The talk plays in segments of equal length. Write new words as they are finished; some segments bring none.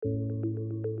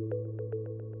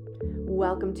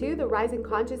Welcome to the Rising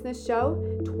Consciousness Show,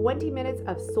 20 minutes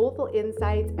of soulful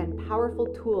insights and powerful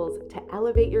tools to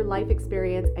elevate your life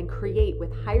experience and create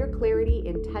with higher clarity,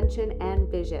 intention, and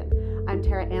vision. I'm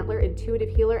Tara Antler, intuitive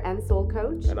healer and soul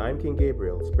coach. And I'm King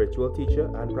Gabriel, spiritual teacher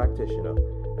and practitioner.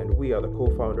 And we are the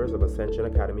co-founders of Ascension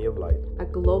Academy of Light, a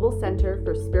global center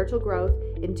for spiritual growth,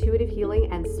 intuitive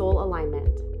healing, and soul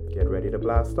alignment. Get ready to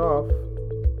blast off.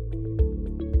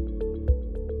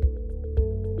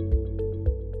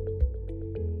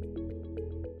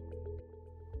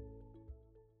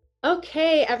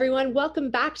 Okay, everyone,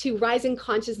 welcome back to Rising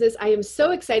Consciousness. I am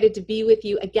so excited to be with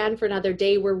you again for another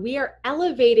day where we are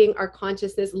elevating our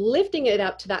consciousness, lifting it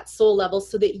up to that soul level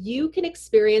so that you can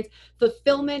experience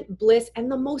fulfillment, bliss,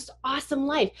 and the most awesome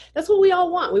life. That's what we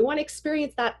all want. We want to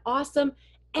experience that awesome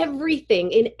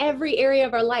everything in every area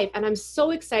of our life. And I'm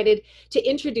so excited to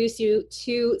introduce you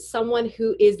to someone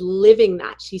who is living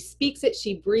that. She speaks it,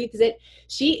 she breathes it.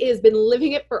 She has been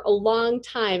living it for a long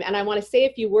time. And I want to say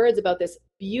a few words about this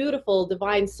beautiful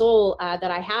divine soul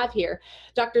that I have here,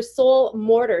 Dr. Sol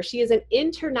Morter. She is an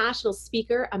international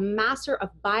speaker, a master of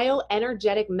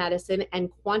bioenergetic medicine and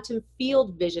quantum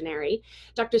field visionary.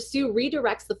 Dr. Sue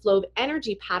redirects the flow of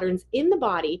energy patterns in the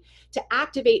body to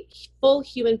activate full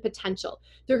human potential.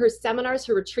 Through her seminars,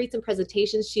 her retreats, and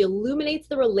presentations, she illuminates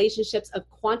the relationships of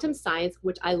quantum science,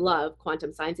 which I love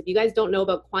quantum science. If you guys don't know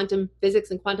about quantum physics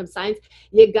and quantum science,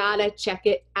 you gotta check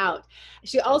it out.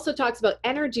 She also talks about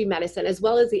energy medicine, as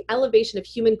well as the elevation of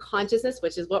human consciousness,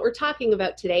 which is what we're talking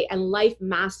about today, and life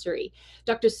mastery.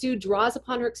 Dr. Sue draws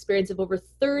upon her experience of over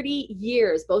 30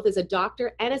 years, both as a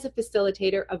doctor and as a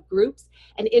facilitator of groups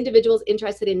and individuals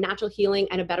interested in natural healing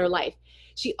and a better life.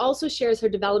 She also shares her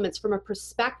developments from a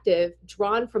perspective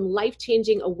drawn from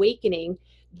life-changing awakening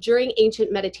during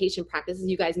ancient meditation practices.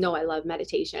 You guys know I love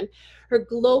meditation. Her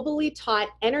globally taught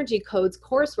energy codes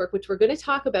coursework, which we're going to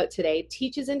talk about today,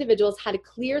 teaches individuals how to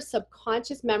clear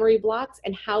subconscious memory blocks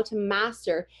and how to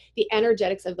master the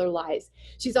energetics of their lives.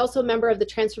 She's also a member of the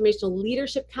Transformational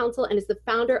Leadership Council and is the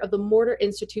founder of the Morter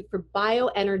Institute for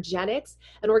Bioenergetics,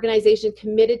 an organization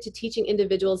committed to teaching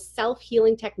individuals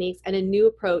self-healing techniques and a new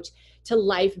approach to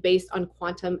life based on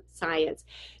quantum science.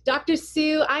 Dr.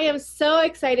 Sue, I am so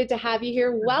excited to have you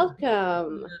here.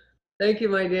 Welcome. Thank you,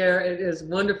 my dear. It is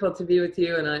wonderful to be with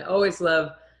you. And I always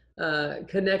love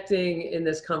connecting in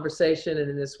this conversation and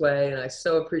in this way. And I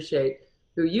so appreciate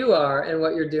who you are and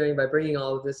what you're doing by bringing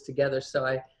all of this together. So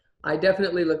I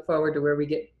definitely look forward to where we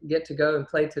get to go and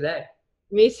play today.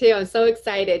 Me too. I'm so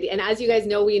excited. And as you guys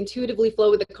know, we intuitively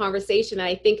flow with the conversation. And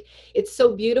I think it's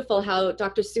so beautiful how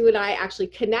Dr. Sue and I actually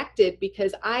connected,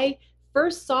 because I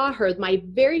first saw her my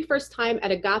very first time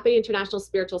at Agape International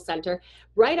Spiritual Center.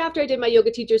 Right after I did my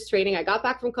yoga teacher's training, I got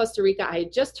back from Costa Rica. I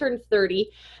had just turned 30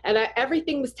 and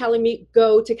everything was telling me,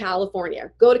 go to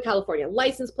California,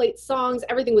 license plates, songs,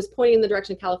 everything was pointing in the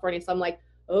direction of California. So I'm like,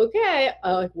 okay,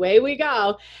 away we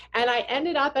go. And I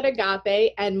ended up at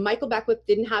Agape, and Michael Beckwith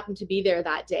didn't happen to be there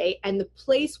that day. And the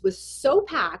place was so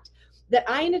packed that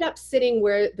I ended up sitting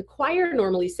where the choir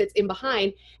normally sits in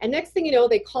behind. And next thing you know,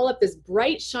 they call up this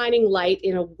bright shining light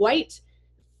in a white,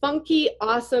 funky,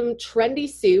 awesome, trendy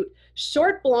suit,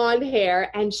 short blonde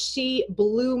hair, and she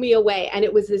blew me away. And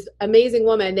it was this amazing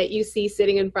woman that you see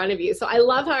sitting in front of you. So I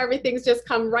love how everything's just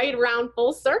come right around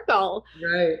full circle.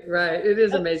 Right. It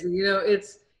is amazing. You know,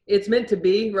 it's meant to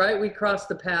be, right? We cross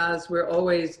the paths. We're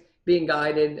always being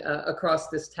guided across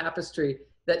this tapestry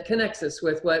that connects us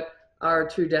with what our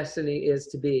true destiny is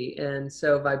to be. And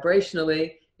so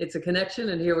vibrationally, it's a connection,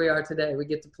 and here we are today. We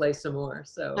get to play some more.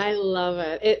 So I love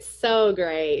it. It's so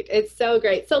great. It's so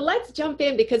great. So let's jump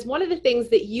in, because one of the things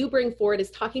that you bring forward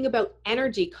is talking about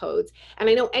energy codes. And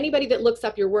I know anybody that looks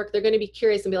up your work, they're going to be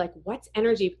curious and be like, what's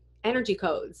energy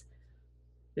codes?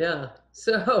 Yeah.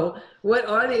 So what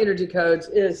are the energy codes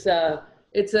is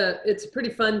it's a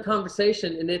pretty fun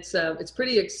conversation, and it's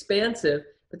pretty expansive,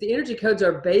 but the energy codes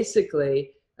are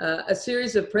basically a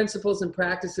series of principles and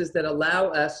practices that allow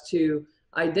us to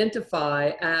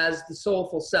identify as the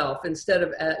soulful self instead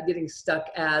of getting stuck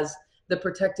as the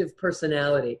protective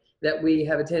personality that we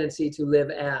have a tendency to live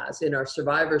as. In our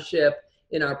survivorship,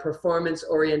 in our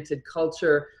performance-oriented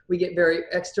culture, we get very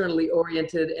externally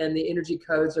oriented, and the energy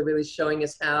codes are really showing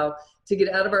us how to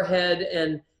get out of our head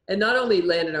and not only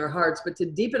land in our hearts, but to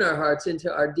deepen our hearts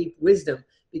into our deep wisdom,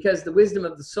 because the wisdom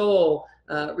of the soul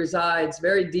resides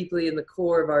very deeply in the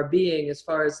core of our being, as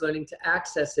far as learning to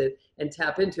access it and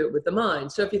tap into it with the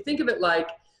mind. So if you think of it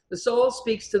like the soul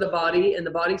speaks to the body and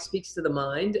the body speaks to the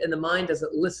mind, and the mind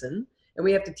doesn't listen, and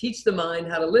we have to teach the mind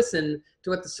how to listen to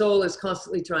what the soul is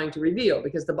constantly trying to reveal,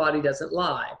 because the body doesn't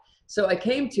lie. So I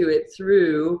came to it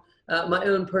through my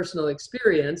own personal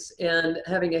experience and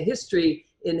having a history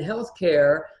in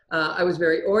healthcare, I was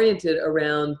very oriented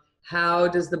around how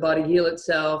does the body heal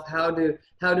itself? How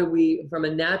do we, from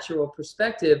a natural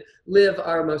perspective, live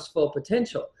our most full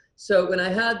potential? So when I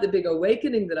had the big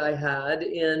awakening that I had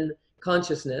in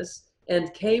consciousness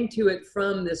and came to it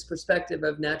from this perspective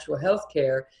of natural health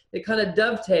care, it kind of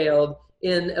dovetailed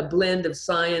in a blend of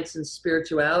science and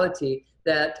spirituality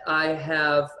that I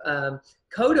have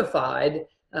codified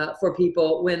for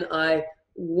people when I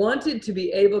wanted to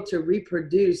be able to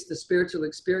reproduce the spiritual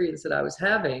experience that I was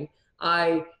having.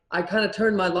 I kind of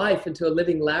turned my life into a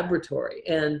living laboratory,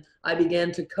 and I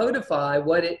began to codify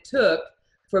what it took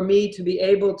for me to be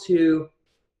able to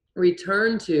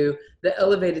return to the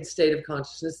elevated state of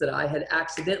consciousness that I had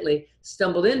accidentally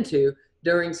stumbled into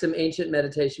during some ancient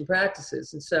meditation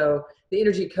practices. And so the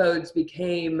energy codes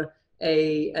became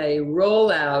a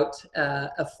rollout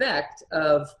effect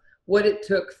of what it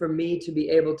took for me to be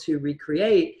able to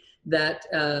recreate that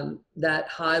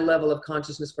high level of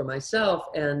consciousness for myself,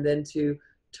 and then to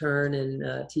turn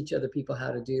and teach other people how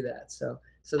to do that. So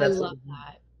that's, I love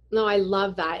that. No, I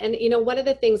love that. And, you know, one of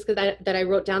the things that I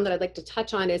wrote down that I'd like to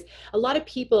touch on is a lot of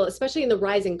people, especially in the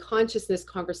rising consciousness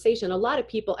conversation, a lot of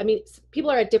people, I mean, people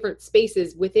are at different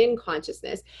spaces within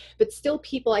consciousness, but still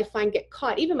people I find get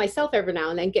caught, even myself every now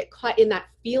and then, get caught in that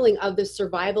feeling of the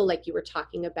survival, like you were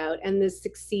talking about, and the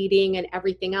succeeding and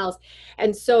everything else.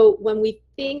 And so when we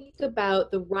think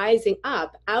about the rising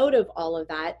up out of all of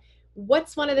that,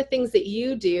 what's one of the things that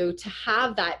you do to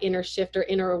have that inner shift or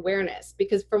inner awareness?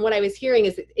 Because from what I was hearing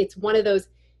is it's one of those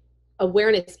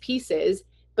awareness pieces,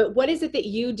 but what is it that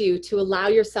you do to allow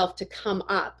yourself to come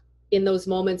up in those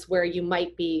moments where you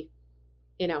might be,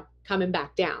 you know, coming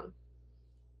back down?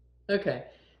 Okay.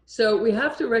 So we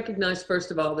have to recognize, first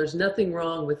of all, there's nothing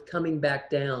wrong with coming back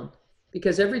down,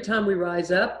 because every time we rise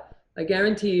up, I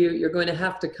guarantee you, you're going to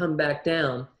have to come back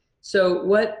down. So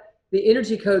what the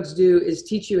energy codes do is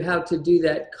teach you how to do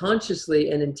that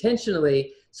consciously and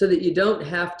intentionally, so that you don't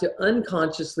have to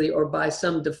unconsciously or by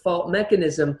some default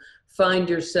mechanism find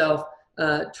yourself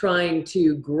trying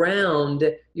to ground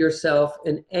yourself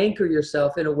and anchor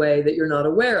yourself in a way that you're not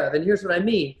aware of. And here's what I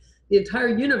mean. The entire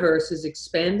universe is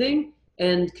expanding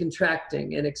and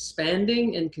contracting and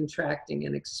expanding and contracting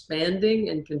and expanding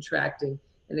and contracting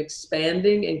and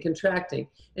expanding and contracting.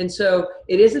 And so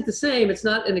it isn't the same. It's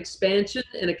not an expansion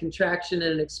and a contraction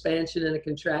and an expansion and a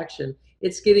contraction.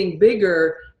 It's getting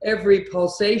bigger. Every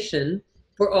pulsation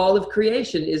for all of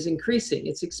creation is increasing.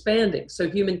 It's expanding. So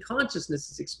human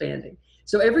consciousness is expanding.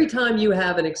 So every time you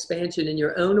have an expansion in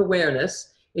your own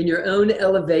awareness, in your own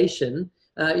elevation,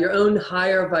 your own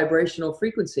higher vibrational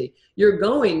frequency, you're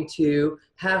going to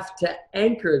have to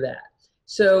anchor that.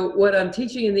 So what I'm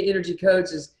teaching in the energy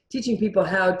codes is teaching people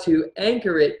how to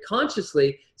anchor it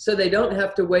consciously, so they don't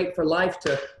have to wait for life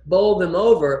to bowl them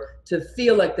over to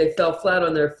feel like they fell flat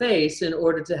on their face in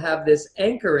order to have this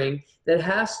anchoring that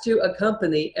has to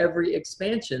accompany every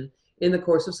expansion in the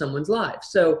course of someone's life.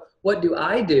 So what do?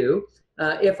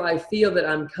 If I feel that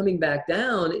I'm coming back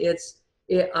down,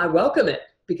 I welcome it,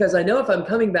 because I know if I'm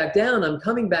coming back down, I'm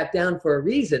coming back down for a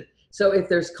reason. So if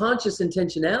there's conscious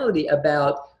intentionality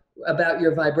about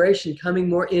your vibration coming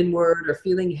more inward, or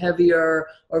feeling heavier,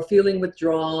 or feeling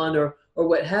withdrawn, or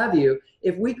what have you,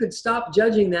 if we could stop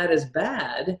judging that as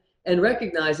bad and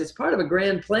recognize it's part of a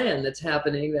grand plan that's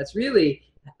happening, that's really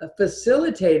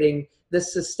facilitating the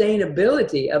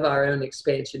sustainability of our own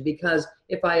expansion. Because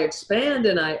if I expand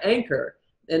and I anchor,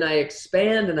 and I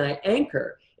expand and I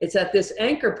anchor, it's at this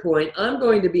anchor point I'm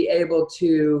going to be able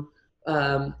to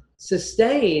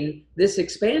sustain this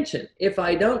expansion. If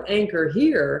I don't anchor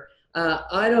here,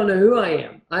 I don't know who I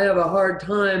am. I have a hard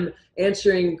time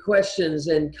answering questions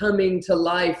and coming to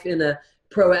life in a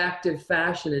proactive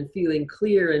fashion and feeling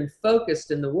clear and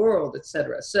focused in the world,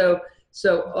 etc. So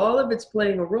all of it's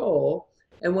playing a role.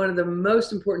 And one of the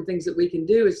most important things that we can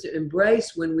do is to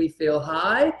embrace when we feel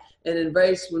high and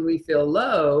embrace when we feel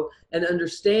low, and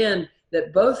understand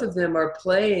that both of them are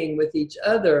playing with each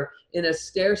other in a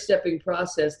stair-stepping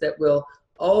process that will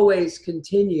always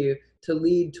continue to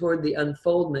lead toward the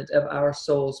unfoldment of our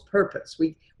soul's purpose.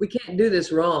 We can't do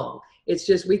this wrong. It's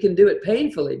just we can do it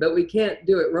painfully, but we can't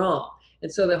do it wrong.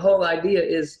 And so the whole idea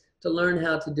is to learn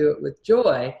how to do it with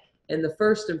joy. And the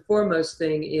first and foremost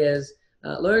thing is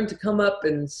learn to come up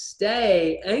and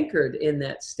stay anchored in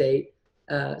that state,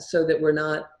 so that we're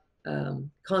not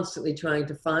constantly trying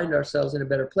to find ourselves in a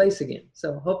better place again.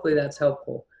 So hopefully that's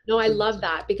helpful No, I love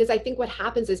that because I think what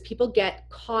happens is people get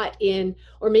caught in,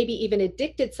 or maybe even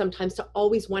addicted sometimes to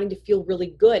always wanting to feel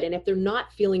really good. And if they're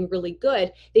not feeling really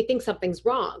good, they think something's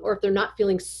wrong. Or if they're not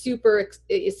feeling super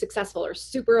successful or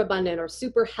super abundant or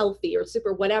super healthy or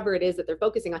super whatever it is that they're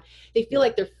focusing on, they feel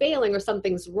like they're failing or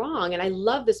something's wrong. And I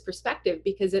love this perspective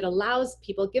because it allows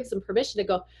people, gives them permission to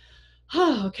go,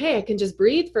 oh, okay, I can just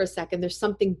breathe for a second. There's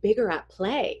something bigger at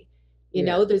play.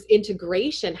 Yeah. There's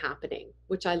integration happening,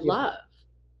 which I Yeah. love.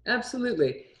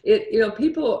 Absolutely.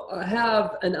 People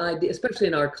have an idea, especially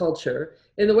in our culture.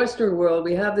 In the Western world,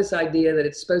 we have this idea that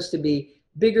it's supposed to be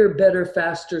bigger, better,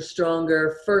 faster,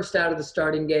 stronger, first out of the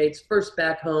starting gates, first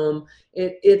back home.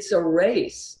 It's a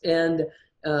race, and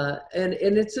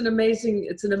it's an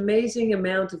amazing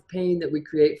amount of pain that we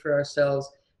create for ourselves,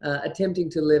 attempting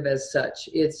to live as such.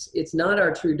 It's not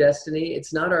our true destiny.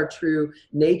 It's not our true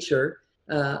nature.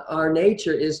 Our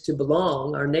nature is to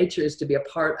belong. Our nature is to be a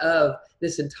part of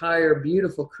this entire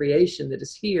beautiful creation that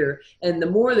is here. And the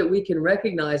more that we can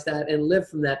recognize that and live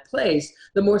from that place,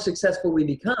 the more successful we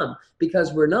become,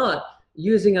 because we're not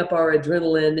using up our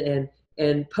adrenaline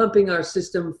and pumping our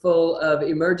system full of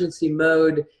emergency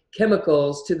mode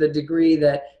chemicals to the degree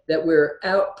that we're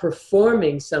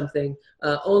outperforming something,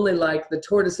 only like the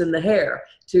tortoise and the hare,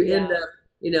 to end up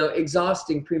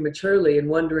exhausting prematurely and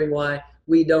wondering why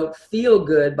we don't feel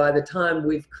good by the time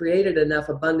we've created enough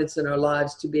abundance in our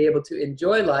lives to be able to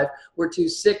enjoy life. We're too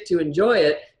sick to enjoy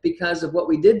it because of what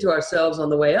we did to ourselves on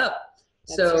the way up.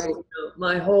 That's right.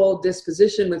 My whole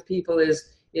disposition with people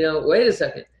is, wait a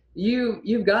second,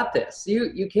 you've got this.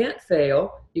 You can't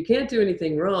fail. You can't do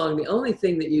anything wrong. The only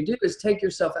thing that you do is take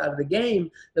yourself out of the game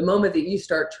the moment that you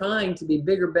start trying to be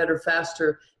bigger, better,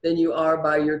 faster than you are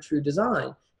by your true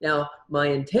design. Now, my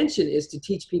intention is to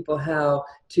teach people how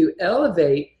to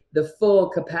elevate the full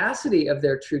capacity of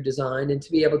their true design and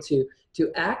to be able to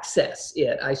access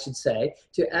it, I should say,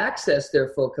 to access their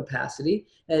full capacity.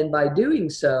 And by doing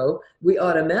so, we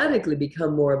automatically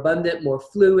become more abundant, more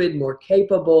fluid, more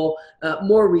capable,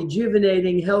 more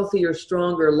rejuvenating, healthier,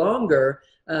 stronger, longer,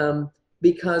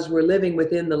 because we're living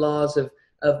within the laws of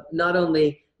not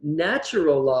only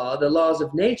natural law, the laws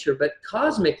of nature, but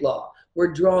cosmic law.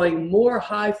 We're drawing more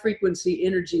high frequency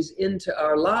energies into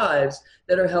our lives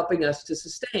that are helping us to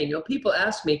sustain. People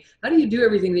ask me, how do you do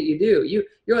everything that you do?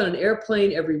 You're on an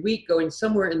airplane every week going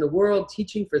somewhere in the world,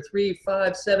 teaching for 3,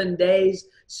 5, 7 days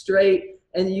straight,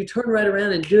 and you turn right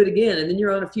around and do it again. And then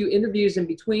you're on a few interviews in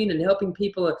between and helping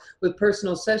people with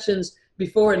personal sessions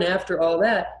before and after all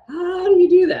that. How do you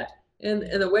do that? And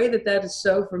the way that is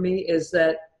so for me is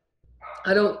that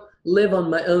I don't live on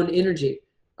my own energy.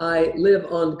 I live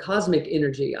on cosmic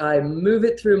energy. I move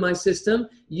it through my system,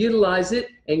 utilize it,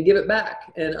 and give it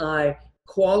back. And I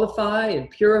qualify and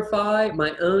purify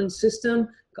my own system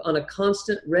on a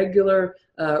constant, regular,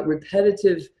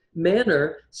 repetitive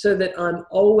manner so that I'm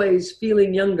always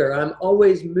feeling younger. I'm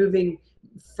always moving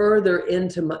further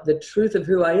into the truth of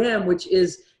who I am, which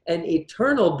is an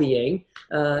eternal being.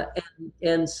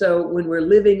 And so when we're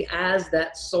living as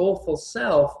that soulful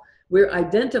self, we're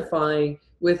identifying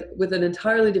with an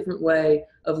entirely different way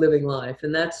of living life.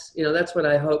 And that's what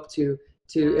I hope to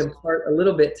impart a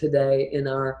little bit today in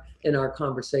our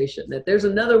conversation, that there's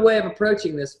another way of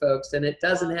approaching this, folks, and it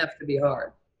doesn't have to be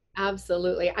hard.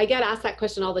 Absolutely. I get asked that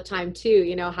question all the time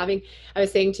too. I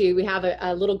was saying to you, we have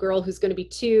a little girl who's going to be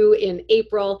 2 in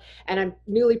April, and I'm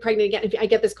newly pregnant again. I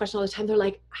get this question all the time. They're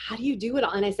like, how do you do it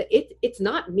all? And I said, it's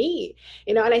not me,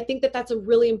 and I think that that's a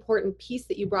really important piece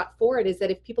that you brought forward, is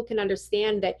that if people can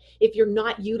understand that if you're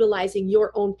not utilizing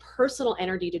your own personal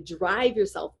energy to drive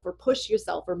yourself or push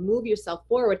yourself or move yourself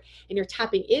forward, and you're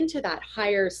tapping into that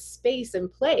higher space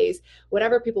and place,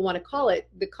 whatever people want to call it,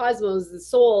 the cosmos, the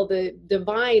soul, the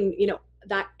divine,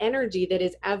 that energy that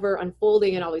is ever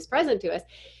unfolding and always present to us,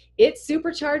 it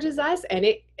supercharges us, and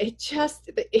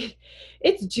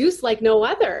it's juice like no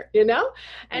other,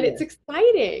 and it's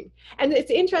exciting. And it's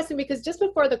interesting because just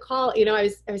before the call, I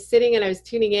was sitting and I was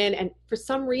tuning in, and for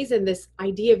some reason this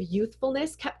idea of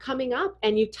youthfulness kept coming up,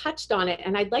 and you touched on it,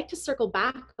 and I'd like to circle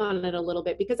back on it a little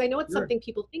bit because I know it's something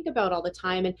people think about all the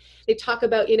time, and they talk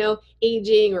about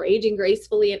aging or aging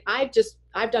gracefully, and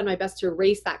I've done my best to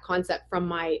erase that concept from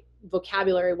my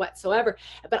vocabulary whatsoever,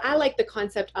 but I like the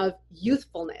concept of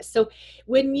youthfulness. So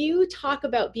when you talk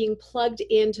about being plugged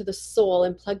into the soul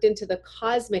and plugged into the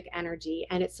cosmic energy,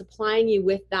 and it's supplying you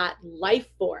with that life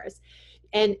force,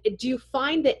 and do you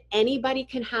find that anybody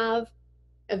can have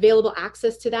available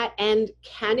access to that, and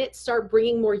can it start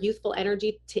bringing more youthful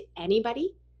energy to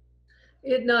anybody?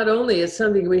 It not only is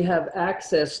something we have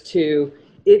access to,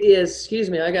 it is,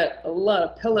 excuse me, I got a lot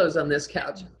of pillows on this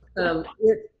couch.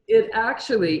 It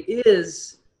actually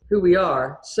is who we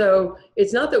are. So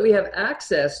it's not that we have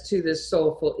access to this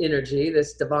soulful energy,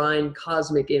 this divine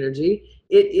cosmic energy.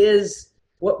 It is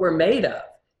what we're made of.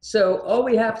 So all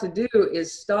we have to do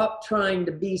is stop trying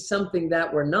to be something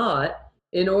that we're not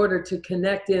in order to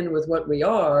connect in with what we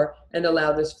are and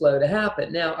allow this flow to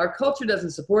happen. Now, our culture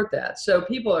doesn't support that. So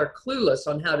people are clueless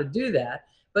on how to do that.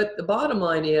 But the bottom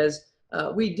line is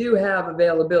we do have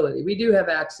availability. We do have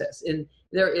access. And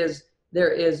there is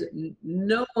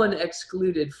no one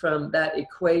excluded from that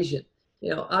equation.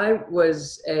 You know, I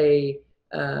was a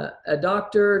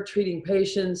doctor treating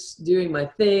patients, doing my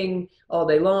thing all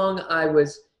day long. I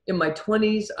was in my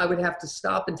 20s. I would have to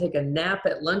stop and take a nap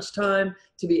at lunchtime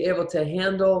to be able to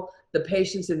handle the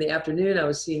patients in the afternoon. I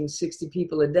was seeing 60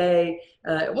 people a day.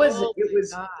 It was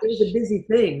a busy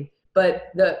thing.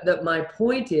 But my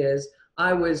point is,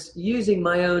 I was using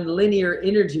my own linear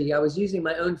energy. I was using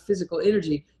my own physical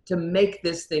energy to make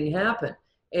this thing happen.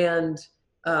 And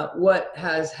what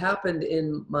has happened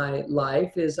in my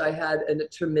life is I had a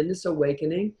tremendous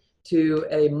awakening to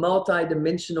a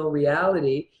multi-dimensional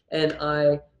reality, and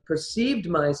I perceived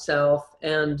myself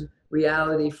and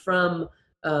reality from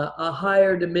a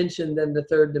higher dimension than the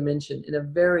third dimension in a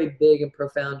very big and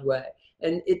profound way.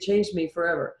 And it changed me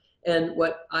forever. And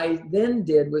what I then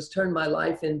did was turn my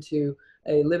life into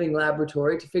a living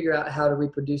laboratory to figure out how to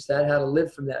reproduce that, how to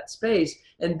live from that space,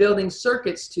 and building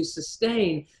circuits to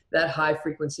sustain that high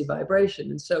frequency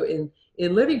vibration. And so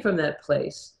in living from that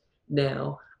place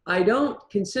now, I don't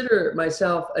consider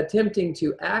myself attempting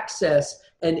to access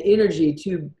an energy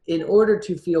in order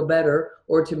to feel better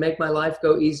or to make my life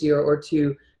go easier or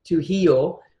to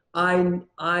heal.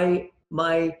 My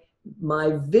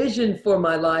vision for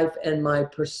my life and my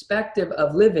perspective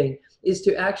of living is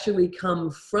to actually come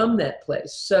from that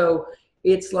place. So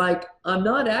it's like I'm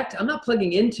not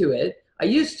plugging into it. I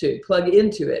used to plug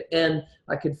into it, and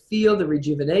I could feel the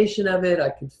rejuvenation of it. I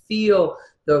could feel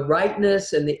the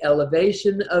rightness and the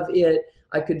elevation of it.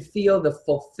 I could feel the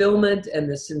fulfillment and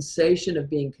the sensation of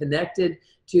being connected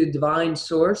to divine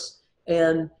source.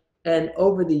 And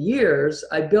over the years,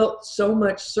 I built so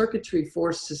much circuitry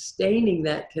for sustaining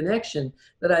that connection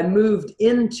that I moved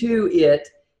into it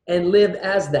and live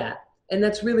as that. And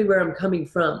that's really where I'm coming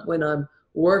from when I'm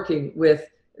working with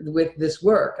this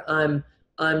work. I'm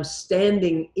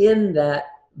standing in that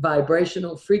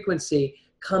vibrational frequency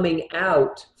coming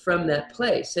out from that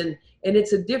place. And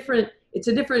it's a different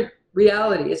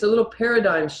reality. It's a little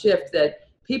paradigm shift that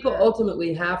people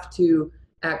ultimately have to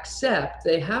accept.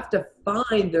 They have to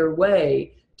find their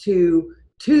way to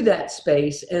that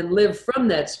space and live from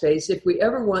that space if we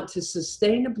ever want to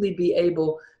sustainably be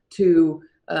able to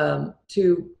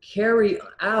carry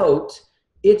out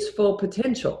its full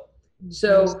potential.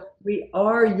 So we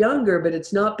are younger, but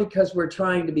it's not because we're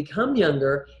trying to become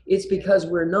younger. It's because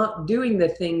we're not doing the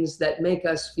things that make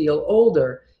us feel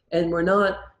older, and we're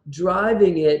not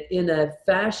driving it in a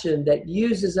fashion that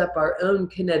uses up our own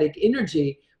kinetic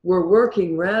energy. We're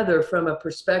working rather from a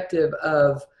perspective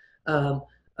of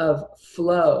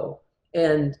flow,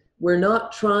 and we're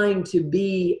not trying to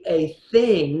be a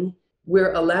thing.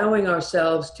 We're allowing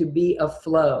ourselves to be a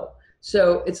flow.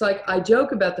 So it's like I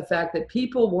joke about the fact that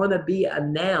people want to be a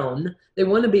noun. They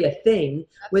want to be a thing,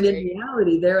 when in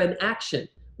reality they're an action.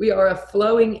 We are a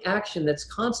flowing action that's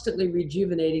constantly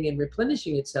rejuvenating and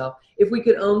replenishing itself if we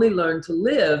could only learn to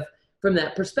live from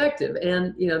that perspective.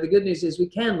 And you know, the good news is we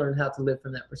can learn how to live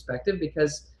from that perspective,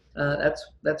 because that's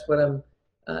what I'm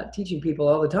teaching people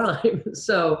all the time.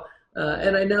 So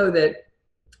and I know that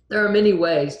there are many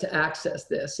ways to access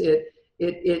this.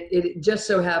 It just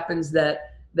so happens that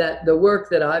the work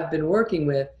that I've been working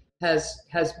with has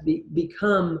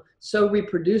become so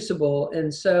reproducible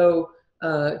and so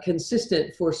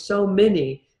consistent for so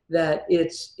many that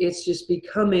it's just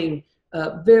becoming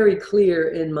very clear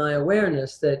in my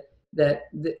awareness that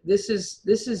this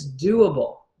is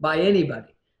doable by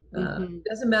anybody. It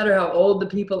doesn't matter how old the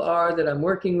people are that I'm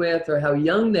working with or how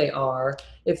young they are.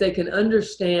 If they can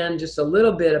understand just a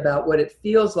little bit about what it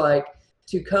feels like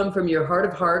to come from your heart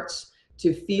of hearts,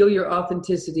 to feel your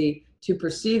authenticity, to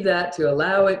perceive that, to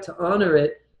allow it, to honor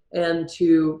it, and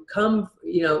to come,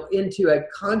 into a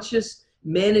conscious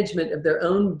management of their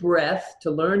own breath,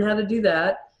 to learn how to do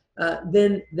that,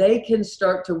 then they can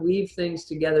start to weave things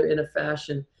together in a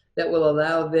fashion that will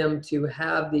allow them to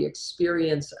have the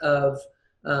experience of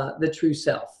the true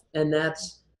self. And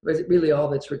that's really all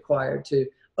that's required to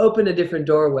open a different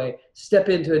doorway, step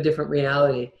into a different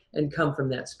reality, and come from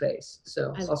that space.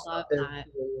 So I love that.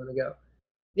 Where you want to go.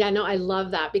 Yeah, no, I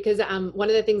love that, because one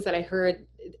of the things that I heard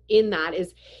in that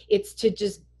is it's to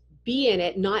just be in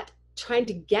it, not trying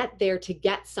to get there to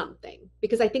get something,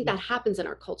 because I think that happens in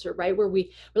our culture, right? Where we're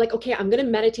like, okay, I'm going to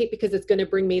meditate because it's going to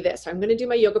bring me this, or I'm going to do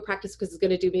my yoga practice because it's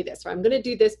going to do me this, or I'm going to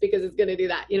do this because it's going to do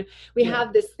that. You know, we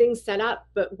have this thing set up.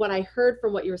 But what I heard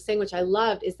from what you were saying, which I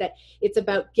loved, is that it's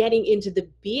about getting into the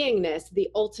beingness, the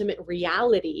ultimate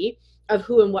reality of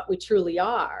who and what we truly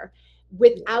are,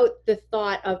 without the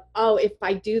thought of, oh, if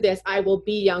I do this, I will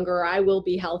be younger, or I will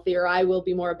be healthier, or I will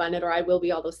be more abundant, or I will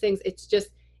be all those things.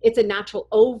 It's a natural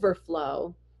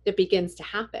overflow that begins to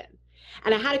happen.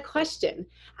 And I had a question.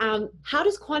 How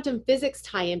does quantum physics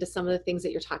tie into some of the things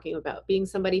that you're talking about, being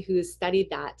somebody who has studied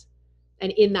that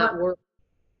and in that world?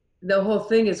 The whole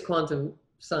thing is quantum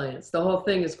science. The whole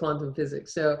thing is quantum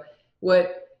physics. So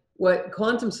what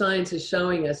quantum science is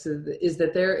showing us is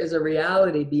that there is a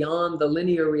reality beyond the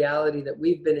linear reality that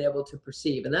we've been able to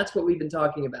perceive. And that's what we've been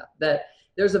talking about, that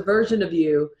there's a version of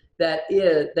you that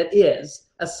is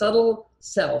a subtle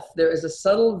self. There is a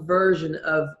subtle version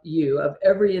of you, of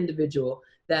every individual,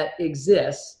 that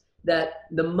exists, that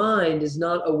the mind is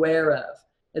not aware of.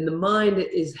 And the mind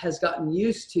has gotten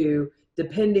used to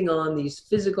depending on these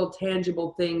physical,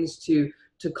 tangible things to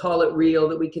call it real,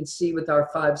 that we can see with our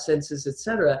five senses,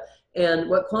 etc. And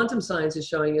what quantum science is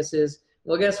showing us is,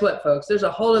 well, guess what, folks? There's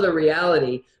a whole other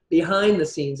reality behind the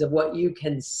scenes of what you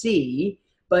can see,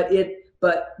 but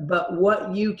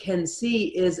what you can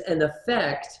see is an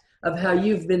effect of how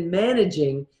you've been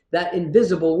managing that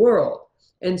invisible world.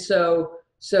 And so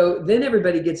then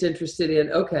everybody gets interested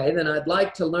in, okay, then I'd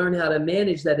like to learn how to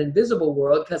manage that invisible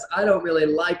world, because I don't really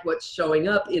like what's showing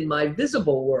up in my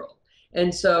visible world.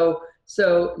 And so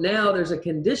now there's a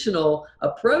conditional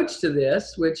approach to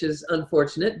this, which is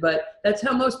unfortunate, but that's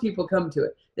how most people come to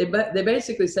it. They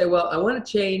basically say, well, I want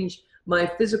to change my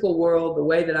physical world, the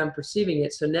way that I'm perceiving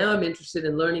it. So now I'm interested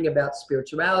in learning about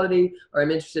spirituality, or I'm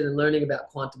interested in learning about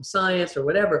quantum science or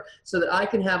whatever, so that I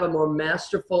can have a more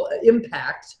masterful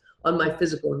impact on my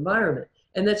physical environment.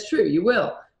 And that's true, you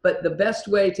will. But the best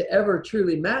way to ever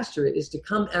truly master it is to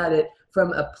come at it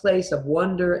from a place of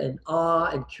wonder and awe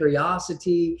and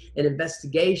curiosity and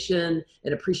investigation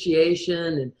and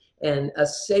appreciation and a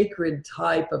sacred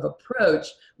type of approach,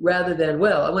 rather than,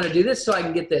 well, I want to do this so I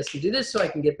can get this, and do this so I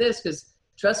can get this. Because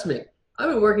trust me,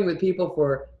 I've been working with people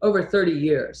for over 30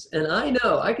 years, and I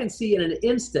know I can see in an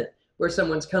instant where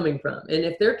someone's coming from. And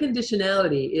if their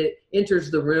conditionality, it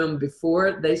enters the room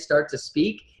before they start to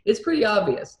speak, it's pretty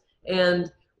obvious.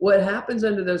 And what happens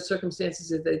under those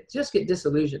circumstances is they just get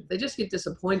disillusioned. They just get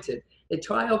disappointed. They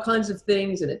try all kinds of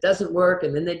things and it doesn't work.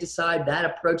 And then they decide that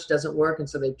approach doesn't work. And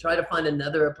so they try to find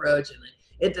another approach and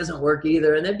it doesn't work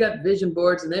either. And they've got vision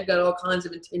boards and they've got all kinds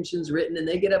of intentions written, and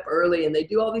they get up early and they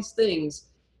do all these things.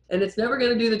 And it's never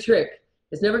going to do the trick.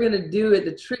 It's never going to do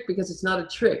the trick, because it's not a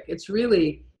trick. It's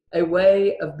really a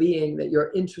way of being that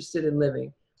you're interested in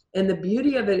living. And the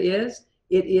beauty of it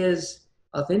is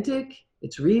authentic,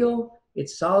 it's real,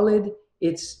 it's solid,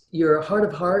 it's your heart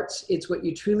of hearts, it's what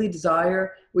you truly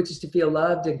desire, which is to feel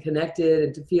loved and connected,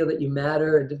 and to feel that you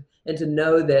matter, and to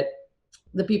know that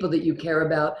the people that you care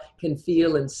about can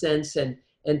feel and sense and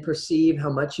perceive how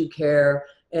much you care.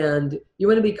 And you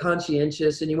want to be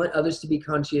conscientious, and you want others to be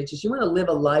conscientious. You want to live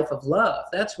a life of love.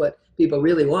 That's what people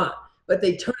really want. But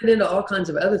they turn it into all kinds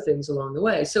of other things along the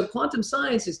way. So quantum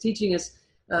science is teaching us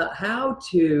how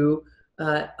to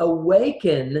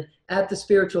awaken at the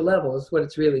spiritual level, is what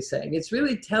it's really saying. It's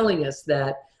really telling us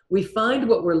that we find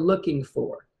what we're looking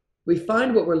for. We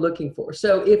find what we're looking for.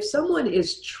 So if someone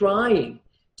is trying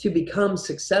to become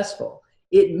successful,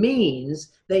 it means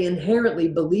they inherently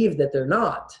believe that they're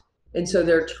not. And so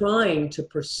they're trying to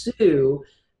pursue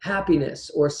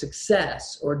happiness or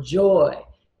success or joy.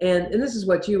 And this is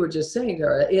what you were just saying,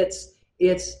 Tara.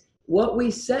 It's what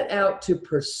we set out to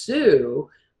pursue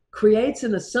creates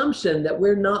an assumption that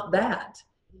we're not that.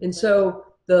 And so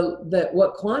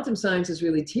what quantum science is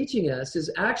really teaching us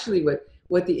is actually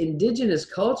what the indigenous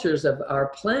cultures of our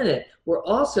planet were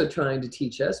also trying to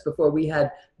teach us before we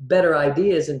had better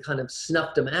ideas and kind of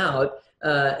snuffed them out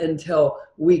until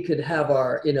we could have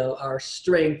our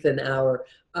strength and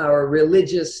our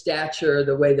religious stature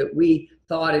the way that we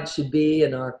thought it should be,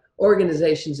 and our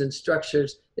organizations and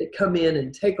structures that come in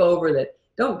and take over, that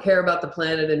don't care about the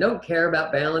planet and don't care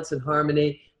about balance and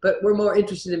harmony, but we're more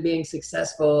interested in being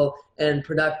successful and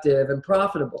productive and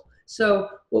profitable. So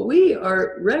what we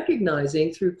are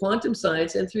recognizing through quantum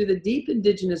science and through the deep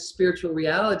indigenous spiritual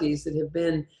realities that have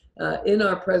been in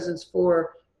our presence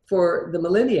for the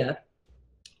millennia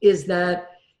is that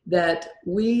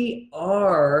we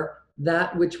are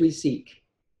that which we seek.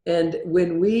 And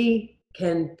when we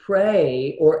can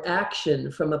pray or action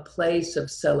from a place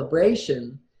of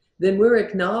celebration, then we're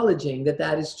acknowledging that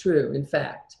that is true, in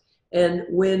fact. And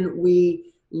when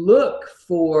we look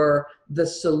for the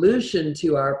solution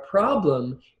to our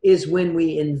problem is when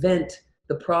we invent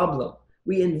the problem.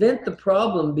 We invent the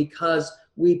problem because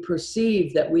we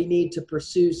perceive that we need to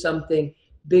pursue something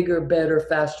bigger, better,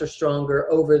 faster, stronger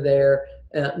over there,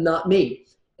 not me.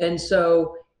 And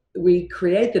so we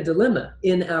create the dilemma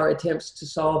in our attempts to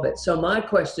solve it. So my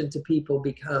question to people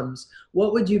becomes,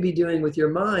 what would you be doing with your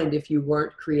mind if you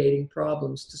weren't creating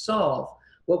problems to solve?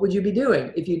 What would you be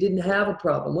doing if you didn't have a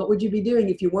problem? What would you be doing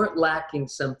if you weren't lacking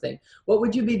something? What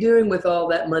would you be doing with all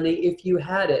that money if you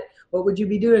had it? What would you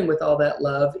be doing with all that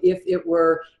love if it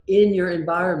were in your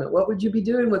environment? What would you be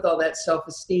doing with all that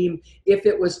self-esteem if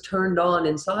it was turned on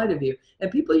inside of you?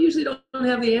 And people usually don't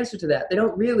have the answer to that. They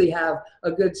don't really have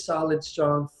a good, solid,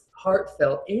 strong,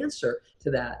 heartfelt answer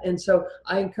to that. And so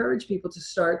I encourage people to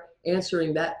start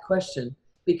answering that question,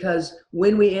 because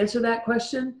when we answer that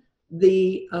question,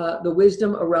 the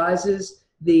wisdom arises,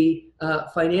 the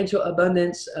financial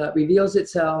abundance reveals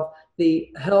itself,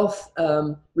 the health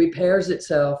repairs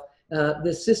itself,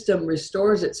 the system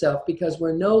restores itself, because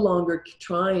we're no longer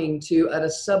trying to, at a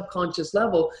subconscious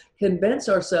level, convince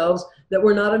ourselves that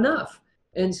we're not enough.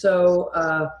 And so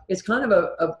it's kind of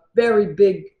a very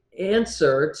big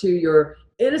answer to your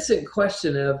innocent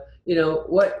question of, you know,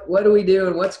 what do we do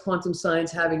and what's quantum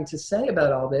science having to say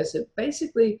about all this? It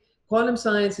basically, quantum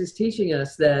science is teaching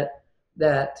us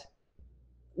that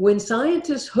when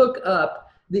scientists hook up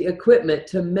the equipment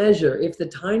to measure if the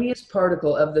tiniest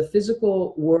particle of the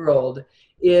physical world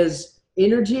is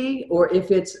energy or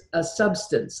if it's a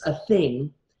substance, a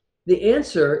thing, the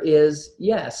answer is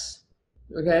yes.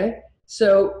 Okay?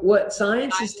 So what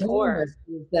science is telling us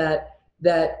is that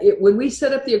when we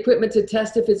set up the equipment to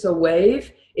test if it's a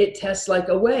wave, it tests like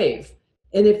a wave.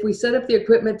 And if we set up the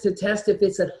equipment to test if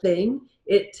it's a thing,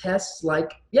 it tests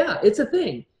like, yeah, it's a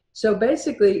thing. So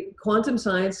basically, quantum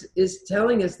science is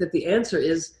telling us that the answer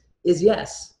is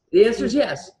yes. The answer is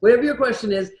yes. Whatever your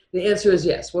question is, the answer is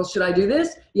yes. Well, should I do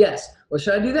this? Yes. Well,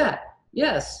 should I do that?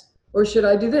 Yes. Or should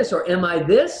I do this? Or am I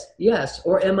this? Yes.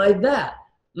 Or am I that?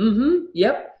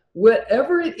 Yep.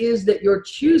 Whatever it is that you're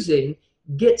choosing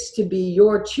gets to be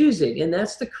your choosing. And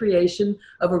that's the creation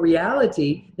of a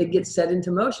reality that gets set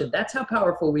into motion. That's how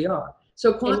powerful we are.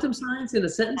 So quantum science, in a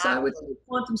sentence, I would say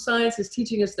quantum science is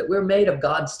teaching us that we're made of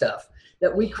God stuff,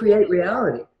 that we create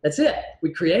reality. That's it.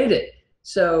 We create it.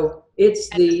 So it's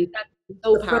the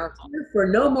powerful for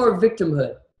no more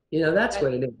victimhood. You know, that's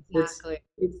what it is. Exactly.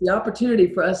 It's the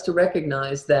opportunity for us to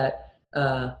recognize that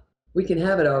we can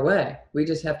have it our way. We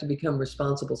just have to become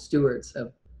responsible stewards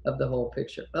of the whole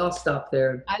picture. I'll stop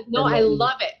there. I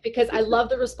love it, because I love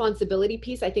the responsibility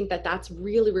piece. I think that that's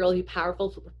really, really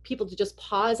powerful for people to just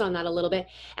pause on that a little bit.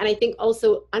 And I think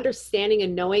also understanding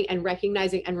and knowing and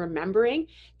recognizing and remembering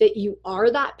that you are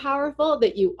that powerful,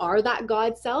 that you are that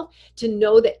God self, to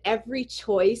know that every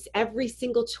choice, every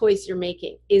single choice you're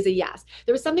making is a yes.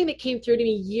 There was something that came through to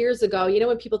me years ago. You know,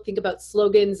 when people think about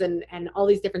slogans and all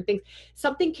these different things,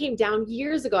 something came down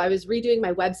years ago. I was redoing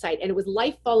my website and it was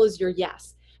life follows your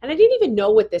yes. And I didn't even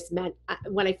know what this meant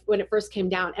when it first came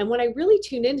down. And when I really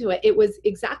tuned into it, it was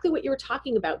exactly what you were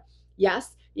talking about.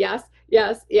 Yes, yes,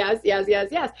 yes, yes, yes, yes,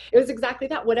 yes. It was exactly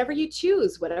that. Whatever you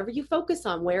choose, whatever you focus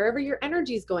on, wherever your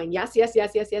energy is going. Yes, yes,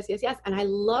 yes, yes, yes, yes, yes. And I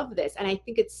love this. And I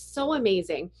think it's so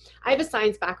amazing. I have a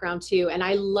science background too. And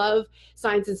I love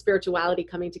science and spirituality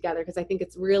coming together, because I think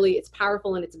it's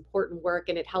powerful and it's important work,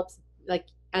 and it helps, like,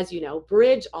 as you know,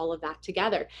 bridge all of that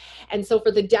together. And so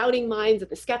for the doubting minds and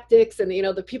the skeptics and, you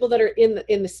know, the people that are in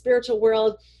the spiritual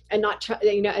world and not,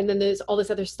 you know, and then there's all this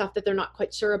other stuff that they're not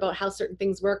quite sure about how certain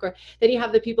things work. Or then you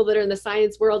have the people that are in the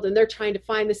science world and they're trying to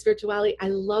find the spirituality. I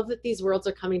love that these worlds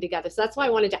are coming together. So that's why I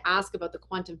wanted to ask about the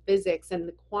quantum physics and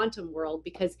the quantum world,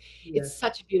 because it's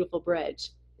such a beautiful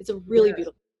bridge. It's a really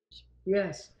beautiful bridge.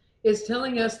 Yes. It's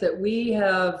telling us that we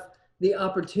have the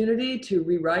opportunity to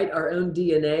rewrite our own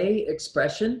DNA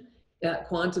expression.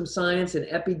 Quantum science and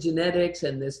epigenetics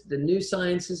and the new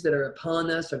sciences that are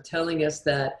upon us are telling us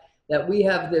that we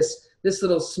have this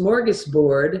little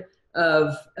smorgasbord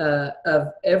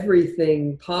of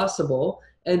everything possible,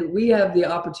 and we have the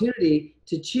opportunity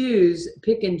to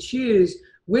pick and choose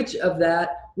which of that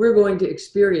we're going to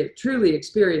truly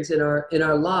experience in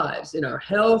our lives, in our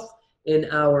health, in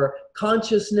our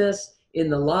consciousness, in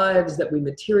the lives that we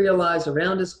materialize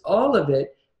around us. All of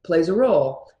it plays a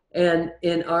role. And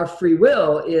in our free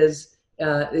will is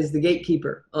the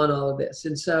gatekeeper on all of this.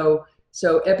 And so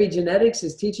epigenetics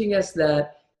is teaching us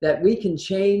that we can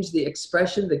change the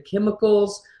expression, the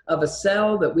chemicals of a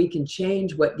cell, that we can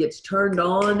change what gets turned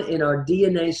on in our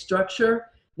DNA structure,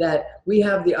 that we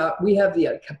have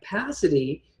the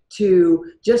capacity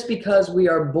to just because we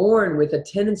are born with a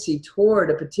tendency toward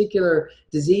a particular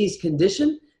disease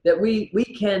condition, that we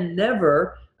can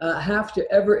never have to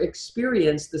ever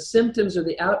experience the symptoms or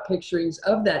the outpicturings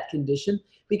of that condition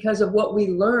because of what we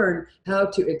learn how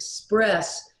to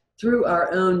express through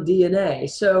our own DNA.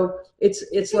 So it's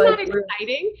Isn't like that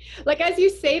exciting? Like as you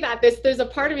say that, there's a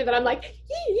part of me that I'm like,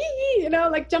 yee, yee, yee, you know,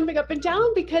 like jumping up and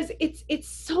down, because it's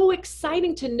so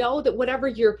exciting to know that whatever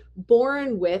you're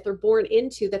born with or born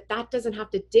into, that doesn't have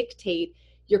to dictate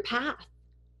your path.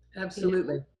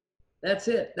 absolutely. That's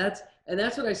it. That's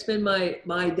what I spend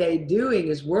my day doing,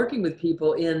 is working with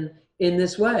people in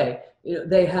this way. You know,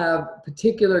 they have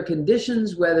particular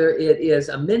conditions, whether it is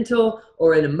a mental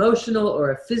or an emotional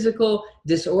or a physical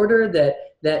disorder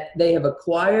that they have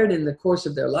acquired in the course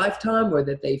of their lifetime, or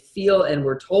that they feel and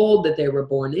were told that they were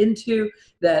born into,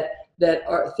 that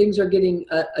things are getting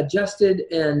adjusted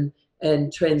and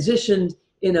transitioned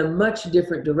in a much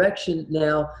different direction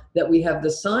now that we have the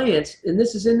science. And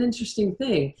this is an interesting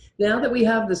thing. Now that we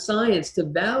have the science to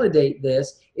validate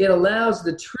this, it allows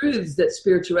the truths that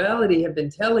spirituality have been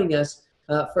telling us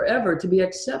forever to be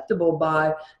acceptable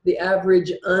by the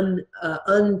average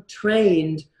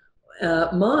untrained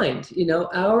mind. You know,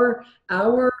 our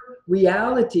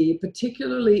reality,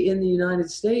 particularly in the United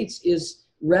States, is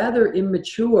rather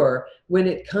immature when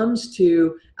it comes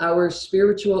to our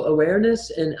spiritual awareness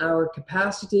and our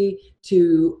capacity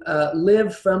to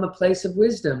live from a place of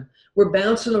wisdom. We're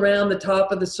bouncing around the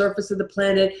top of the surface of the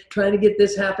planet, trying to get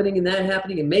this happening and that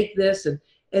happening and make this. And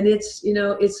it's, you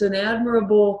know, it's an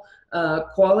admirable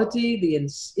quality, the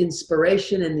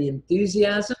inspiration and the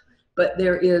enthusiasm, but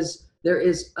there is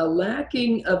a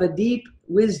lacking of a deep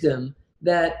wisdom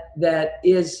that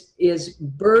is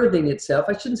birthing itself.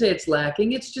 I shouldn't say it's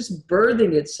lacking, it's just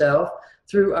birthing itself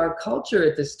through our culture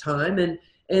at this time. And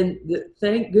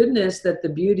thank goodness that the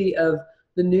beauty of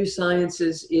the new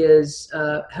sciences is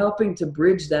helping to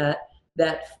bridge that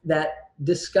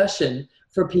discussion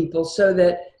for people, so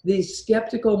that these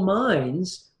skeptical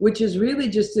minds, which is really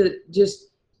just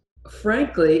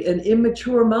frankly an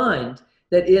immature mind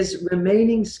that is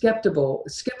remaining skeptical.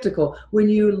 When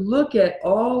you look at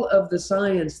all of the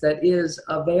science that is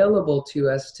available to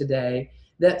us today,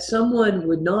 that someone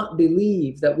would not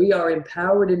believe that we are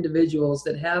empowered individuals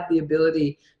that have the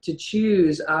ability to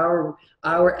choose our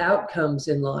outcomes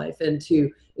in life and to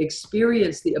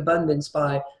experience the abundance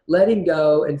by letting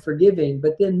go and forgiving,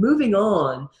 but then moving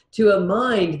on to a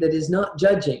mind that is not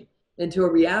judging, into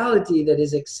a reality that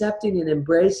is accepting and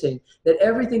embracing that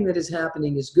everything that is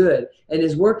happening is good and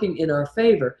is working in our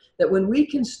favor. That when we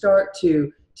can start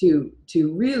to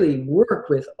really work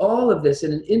with all of this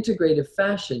in an integrative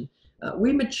fashion,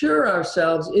 we mature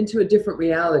ourselves into a different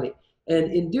reality.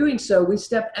 And in doing so, we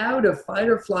step out of fight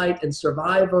or flight and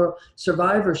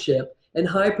survivorship and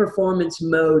high performance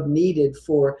mode needed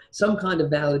for some kind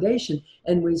of validation,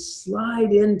 and we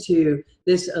slide into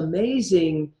this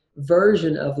amazing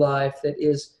version of life that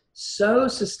is so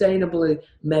sustainably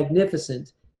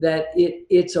magnificent that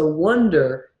it's a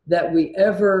wonder that we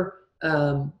ever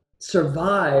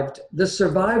survived the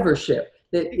survivorship.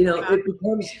 That, you know, it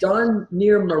becomes darn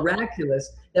near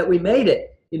miraculous that we made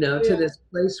it, you know, to this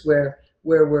place where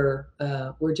we're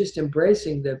just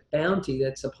embracing the bounty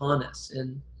that's upon us.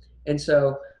 And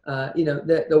so you know,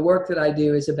 the work that I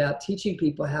do is about teaching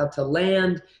people how to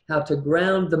land, how to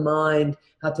ground the mind,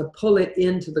 how to pull it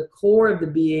into the core of the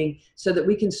being, so that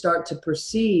we can start to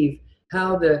perceive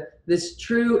how this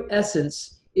true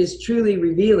essence is truly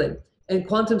revealing. And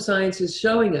quantum science is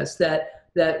showing us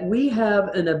that we have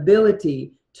an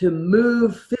ability to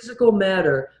move physical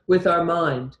matter with our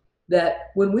mind. That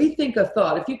when we think a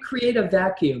thought, if you create a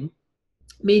vacuum,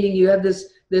 meaning you have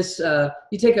this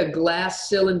you take a glass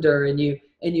cylinder and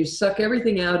you suck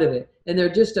everything out of it, and there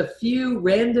are just a few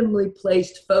randomly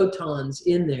placed photons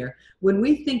in there. When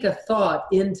we think a thought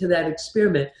into that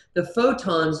experiment, the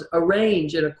photons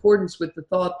arrange in accordance with the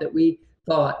thought that we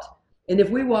thought. And if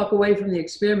we walk away from the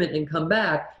experiment and come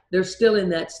back, they're still in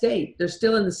that state. They're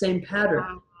still in the same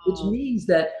pattern, which means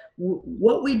that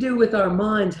what we do with our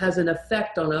minds has an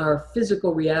effect on our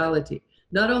physical reality,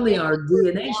 not only our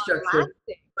DNA structure,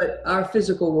 but our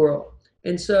physical world.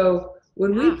 And so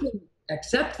when we can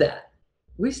accept that,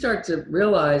 we start to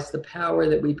realize the power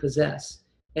that we possess.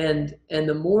 And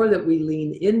the more that we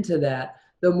lean into that,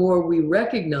 the more we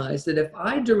recognize that if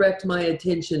I direct my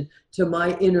attention to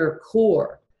my inner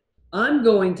core, I'm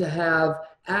going to have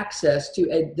access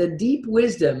to the deep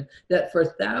wisdom that for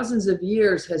thousands of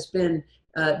years has been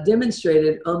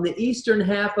demonstrated on the eastern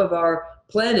half of our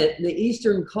planet, in the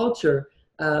Eastern culture.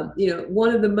 You know,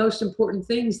 one of the most important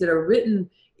things that are written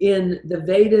in the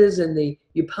Vedas and the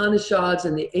Upanishads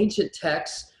and the ancient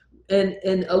texts,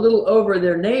 and a little over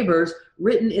their neighbors,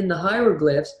 written in the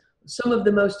hieroglyphs, some of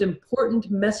the most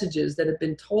important messages that have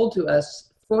been told to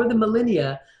us for the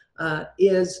millennia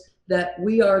is that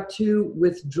we are to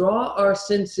withdraw our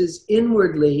senses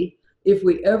inwardly if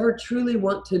we ever truly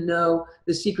want to know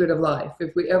the secret of life,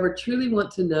 if we ever truly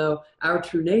want to know our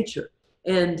true nature.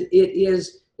 And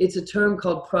it's a term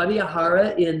called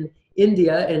pratyahara in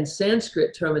India and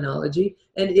Sanskrit terminology,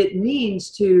 and it means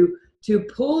to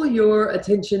pull your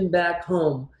attention back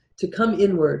home, to come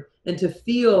inward and to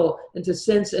feel and to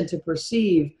sense and to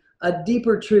perceive a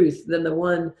deeper truth than the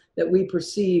one that we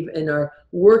perceive and are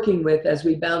working with as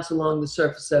we bounce along the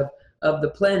surface of the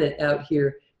planet out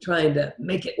here, trying to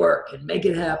make it work and make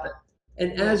it happen.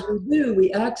 And as we do,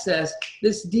 we access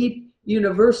this deep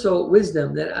universal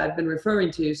wisdom that I've been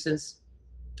referring to since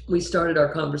we started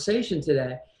our conversation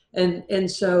today. And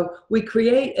so we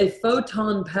create a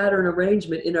photon pattern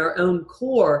arrangement in our own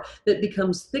core that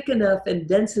becomes thick enough and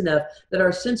dense enough that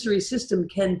our sensory system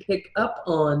can pick up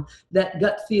on that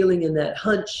gut feeling and that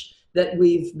hunch that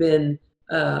we've been,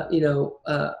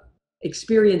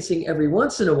 experiencing every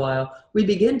once in a while. We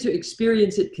begin to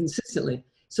experience it consistently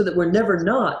so that we're never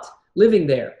not living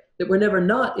there, that we're never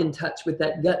not in touch with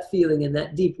that gut feeling and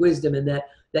that deep wisdom and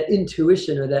that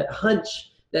intuition or that hunch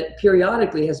that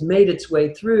periodically has made its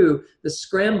way through the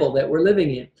scramble that we're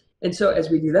living in. And so as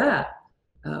we do that,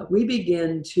 we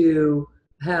begin to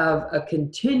have a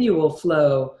continual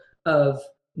flow of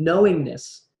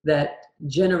knowingness that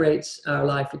generates our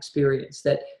life experience,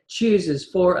 that chooses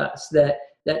for us, that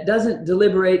doesn't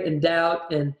deliberate and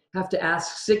doubt and have to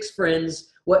ask 6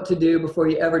 friends what to do before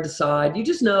you ever decide. You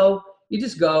just know, you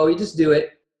just go, you just do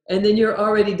it. And then you're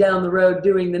already down the road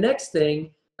doing the next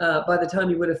thing by the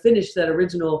time you would have finished that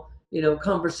original,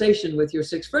 conversation with your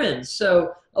 6 friends.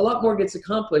 So a lot more gets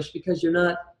accomplished because you're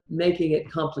not making it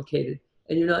complicated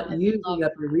and you're not using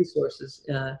up your resources,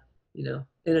 in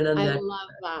an unnatural. I love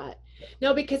that.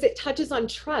 No, because it touches on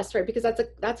trust, right? Because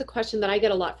that's a question that I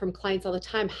get a lot from clients all the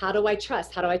time. How do I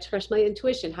trust? How do I trust my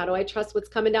intuition? How do I trust what's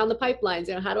coming down the pipelines?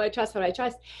 How do I trust? How do I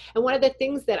trust? And one of the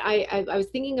things that I was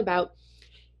thinking about,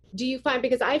 do you find,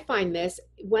 because I find this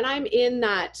when I'm in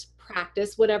that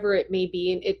practice, whatever it may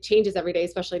be, and it changes every day,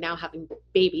 especially now having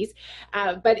babies,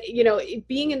 but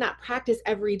being in that practice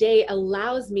every day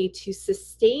allows me to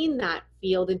sustain that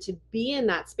field and to be in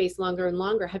that space longer and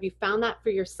longer. Have you found that for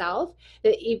yourself,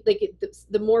 that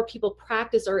the more people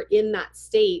practice or in that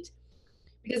state?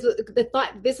 Because the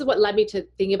thought, this is what led me to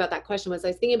thinking about that question, was I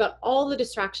was thinking about all the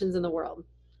distractions in the world.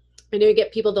 I know you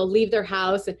get people, they'll leave their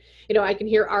house and, I can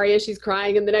hear Aria, she's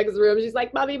crying in the next room. She's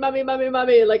like, mommy, mommy, mommy,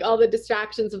 mommy, like all the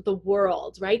distractions of the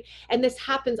world, right? And this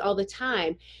happens all the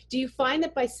time. Do you find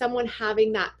that by someone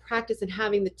having that practice and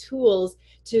having the tools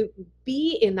to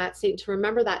be in that state, to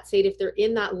remember that state, if they're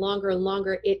in that longer and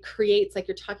longer, it creates, like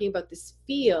you're talking about, this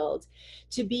field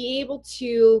to be able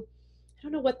to, I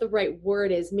don't know what the right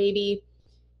word is, maybe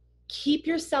keep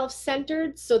yourself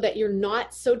centered so that you're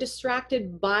not so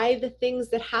distracted by the things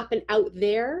that happen out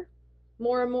there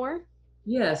more and more?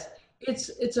 Yes,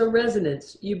 it's a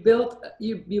resonance. You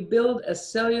build a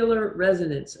cellular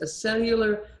resonance, a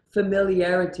cellular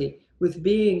familiarity with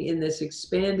being in this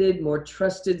expanded, more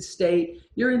trusted state.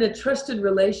 You're in a trusted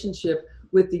relationship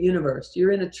with the universe.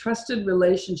 You're in a trusted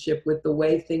relationship with the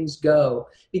way things go,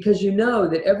 because you know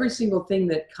that every single thing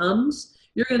that comes,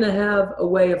 you're going to have a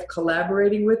way of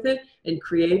collaborating with it and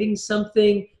creating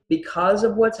something because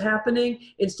of what's happening,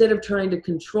 instead of trying to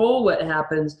control what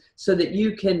happens so that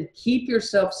you can keep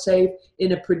yourself safe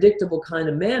in a predictable kind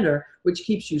of manner, which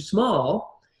keeps you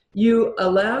small. You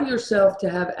allow yourself to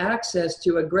have access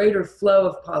to a greater flow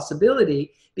of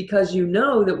possibility, because you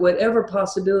know that whatever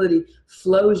possibility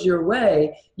flows your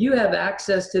way, you have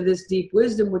access to this deep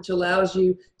wisdom, which allows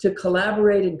you to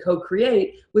collaborate and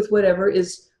co-create with whatever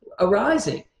is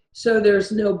arising. So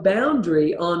there's no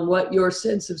boundary on what your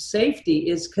sense of safety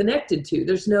is connected to.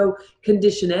 There's no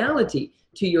conditionality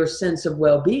to your sense of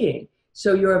well-being.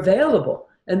 So you're available.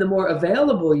 And the more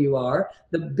available you are,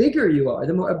 the bigger you are,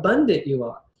 the more abundant you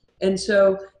are. And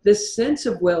so this sense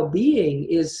of well-being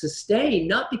is sustained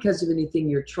not because of anything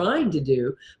you're trying to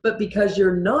do, but because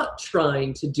you're not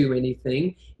trying to do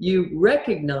anything. You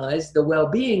recognize the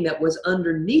well-being that was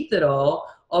underneath it all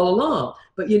along,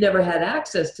 but you never had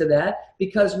access to that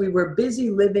because we were busy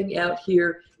living out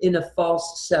here in a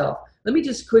false self. Let me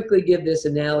just quickly give this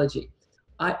analogy.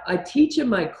 I teach in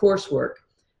my coursework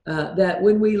that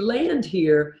when we land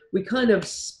here, we kind of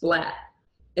splat,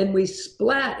 and we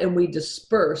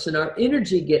disperse, and our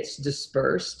energy gets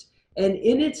dispersed, and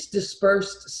in its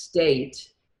dispersed state,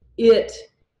 it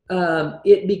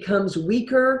it becomes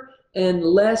weaker and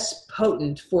less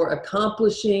potent for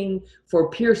accomplishing, for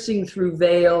piercing through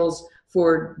veils,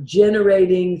 for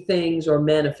generating things or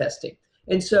manifesting.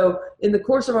 And so in the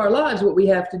course of our lives, what we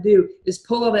have to do is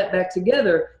pull all that back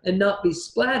together and not be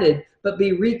splatted, but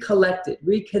be recollected,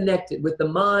 reconnected with the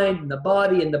mind and the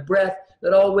body and the breath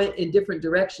that all went in different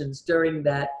directions during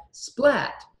that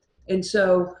splat. And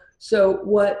so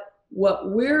what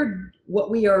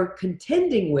we are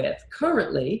contending with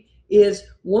currently is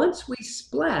once we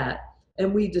splat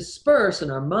and we disperse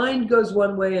and our mind goes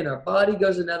one way and our body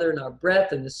goes another and our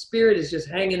breath and the spirit is just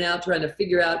hanging out trying to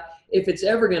figure out if it's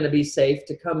ever going to be safe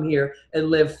to come here and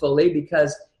live fully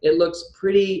because it looks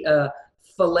pretty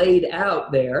filleted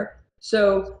out there.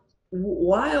 So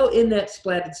while in that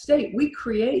splatted state, we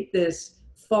create this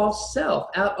false self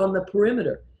out on the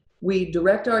perimeter. We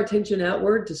direct our attention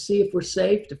outward to see if we're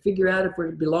safe, to figure out if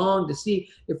we belong, to see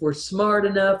if we're smart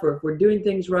enough or if we're doing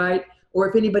things right, or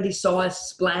if anybody saw us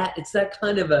splat. It's that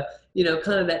kind of a,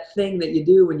 kind of that thing that you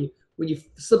do when you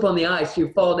slip on the ice,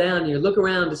 you fall down and you look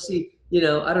around to see, I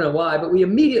don't know why, but we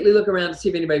immediately look around to see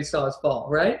if anybody saw us fall,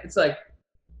 right? It's like,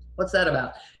 what's that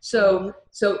about? So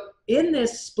in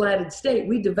this splatted state,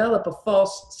 we develop a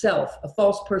false self, a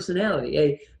false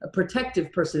personality, a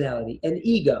protective personality, an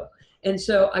ego. And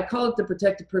so I call it the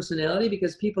protective personality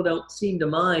because people don't seem to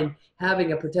mind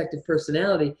having a protective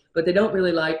personality, but they don't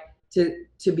really like to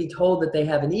be told that they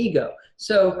have an ego.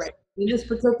 So right. In this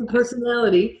protective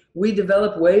personality, we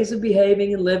develop ways of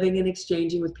behaving and living and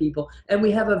exchanging with people. And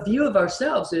we have a view of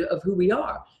ourselves, of who we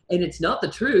are. And it's not the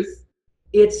truth.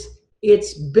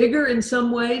 It's bigger in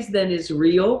some ways than is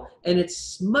real. And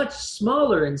it's much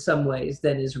smaller in some ways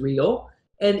than is real.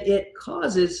 And it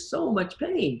causes so much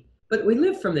pain. But we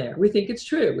live from there. We think it's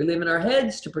true. We live in our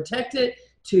heads to protect it,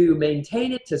 to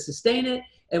maintain it, to sustain it.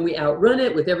 And we outrun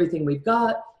it with everything we've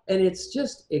got. And it's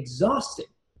just exhausting.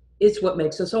 It's what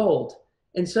makes us old.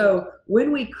 And so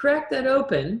when we crack that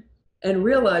open and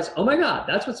realize, oh my God,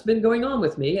 that's what's been going on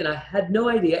with me, and I had no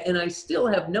idea, and I still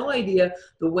have no idea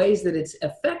the ways that it's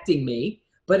affecting me,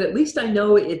 but at least I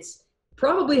know it's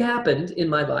probably happened in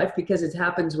my life because it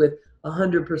happens with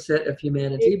 100% of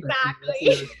humanity. Exactly. But that's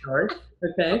another story.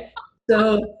 Okay.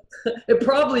 So it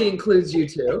probably includes you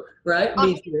too, right? 100%.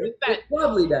 Me too. It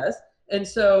probably does. And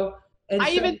so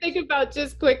even think about,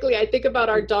 just quickly, I think about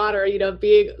our daughter,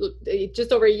 being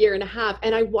just over 1.5 years.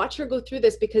 And I watch her go through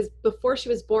this because before she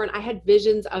was born, I had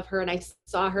visions of her and I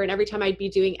saw her. And every time I'd be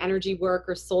doing energy work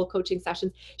or soul coaching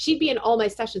sessions, she'd be in all my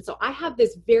sessions. So I have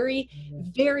this very,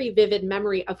 very vivid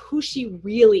memory of who she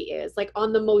really is, like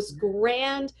on the most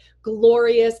grand,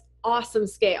 glorious, awesome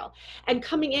scale. And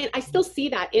coming in, I still see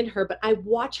that in her, but I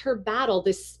watch her battle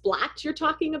this splat you're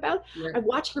talking about. Yeah. I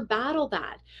watch her battle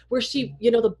that where she,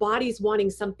 the body's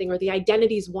wanting something or the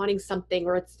identity's wanting something,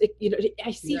 or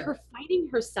I see her fighting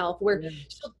herself where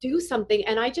she'll do something.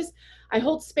 And I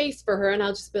hold space for her and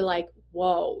I'll just be like,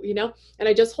 whoa, and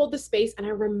I just hold the space and I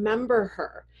remember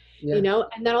her. And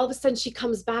then all of a sudden she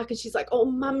comes back and she's like, oh,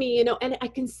 mommy, and I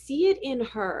can see it in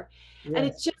her. Yes. And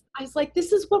it's just, I was like,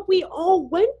 this is what we all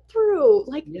went through.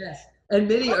 Like, yes. And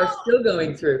many are still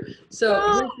going through. So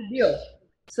here's the deal.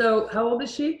 So how old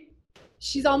is she?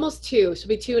 She's almost 2. She'll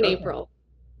be 2 in April.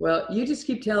 Well, you just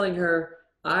keep telling her,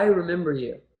 I remember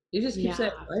you. You just keep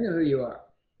saying, I know who you are.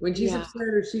 When she's upset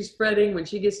or she's fretting, when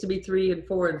she gets to be 3 and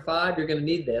 4 and 5, you're going to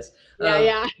need this.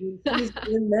 When she's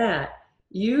in that,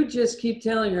 you just keep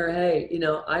telling her, hey,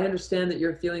 I understand that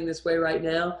you're feeling this way right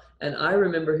now. And I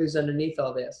remember who's underneath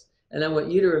all this. And I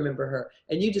want you to remember her.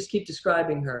 And you just keep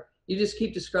describing her. You just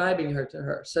keep describing her to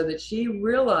her so that she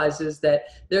realizes that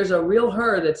there's a real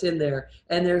her that's in there.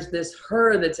 And there's this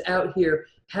her that's out here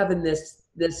having this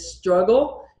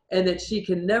struggle, and that she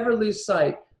can never lose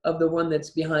sight of the one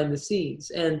that's behind the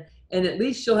scenes. And at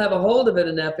least she'll have a hold of it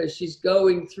enough as she's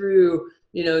going through,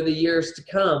 the years to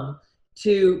come,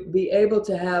 to be able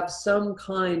to have some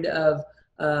kind of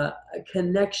a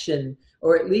connection,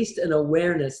 or at least an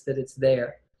awareness that it's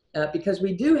there. Because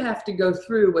we do have to go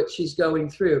through what she's going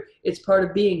through. It's part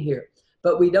of being here,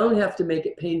 but we don't have to make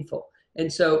it painful.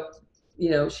 And so,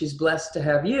 she's blessed to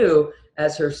have you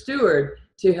as her steward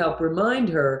to help remind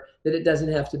her that it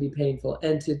doesn't have to be painful,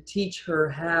 and to teach her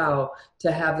how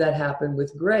to have that happen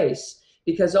with grace.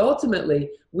 Because ultimately,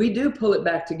 we do pull it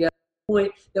back together to the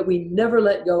point that we never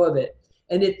let go of it.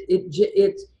 And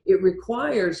it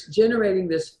requires generating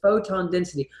this photon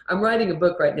density. I'm writing a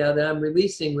book right now that I'm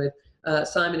releasing with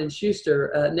Simon &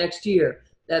 Schuster next year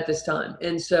at this time.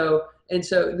 And so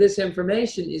this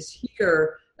information is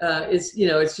here.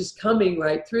 It's just coming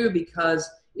right through because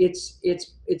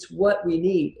it's what we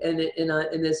need. And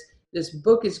in this this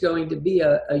book is going to be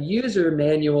a user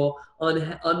manual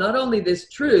on not only this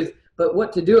truth, but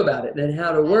what to do about it and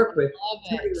how to work with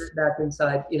turning it back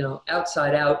inside,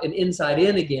 outside out and inside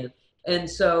in again. And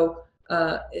so,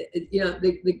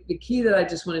 the key that I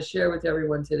just want to share with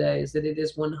everyone today is that it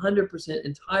is 100%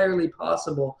 entirely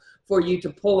possible for you to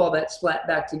pull all that splat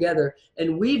back together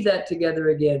and weave that together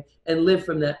again and live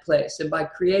from that place. And by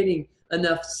creating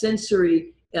enough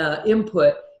sensory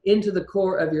input into the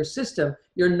core of your system,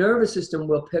 your nervous system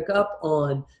will pick up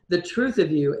on the truth of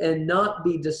you and not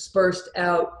be dispersed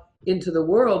out into the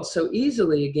world so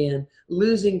easily again,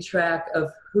 losing track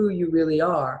of who you really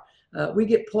are. We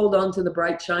get pulled onto the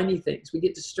bright, shiny things. We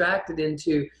get distracted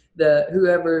into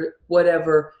the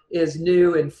whatever is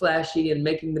new and flashy and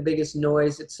making the biggest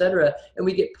noise, etc. And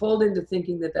we get pulled into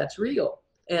thinking that that's real.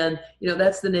 And,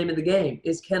 that's the name of the game,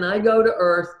 is can I go to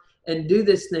Earth and do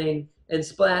this thing and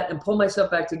splat and pull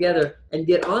myself back together and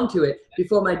get onto it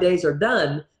before my days are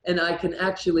done, and I can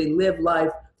actually live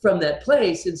life from that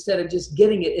place instead of just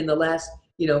getting it in the last,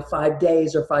 5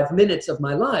 days or 5 minutes of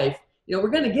my life. We're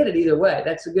going to get it either way.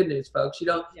 That's the good news, folks.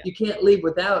 You can't leave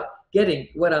without getting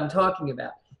what I'm talking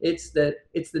about. It's the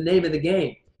name of the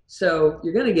game. So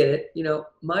you're going to get it.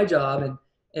 My job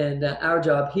and our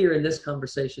job here in this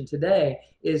conversation today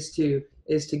is to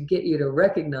get you to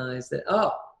recognize that,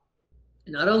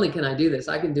 not only can I do this,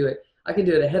 I can do it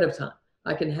ahead of time.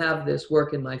 I can have this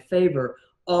work in my favor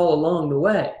all along the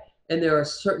way. And there are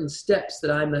certain steps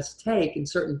that I must take and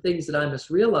certain things that I must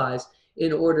realize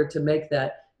in order to make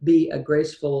that be a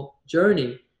graceful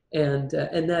journey. And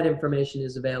that information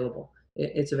is available.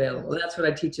 It's available. And that's what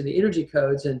I teach in the energy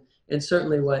codes, and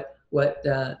certainly what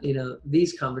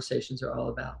these conversations are all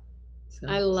about. So.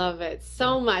 I love it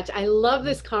so much. I love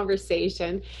this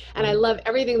conversation, and I love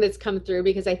everything that's come through,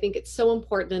 because I think it's so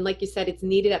important. And like you said, it's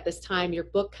needed at this time. Your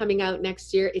book coming out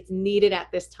next year, it's needed at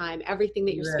this time. Everything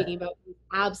that you're speaking about is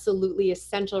absolutely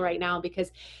essential right now,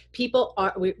 because people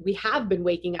we have been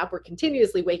waking up. We're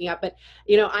continuously waking up. But,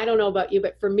 I don't know about you,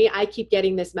 but for me, I keep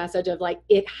getting this message of like,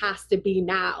 it has to be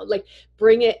now. Like,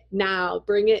 bring it now,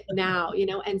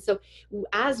 And so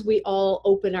as we all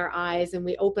open our eyes and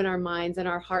we open our minds and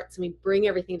our hearts and we bring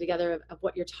everything together of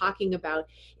what you're talking about,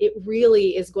 it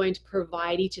really is going to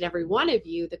provide each and every one of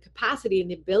you the capacity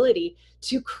and the ability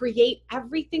to create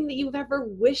everything that you've ever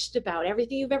wished about,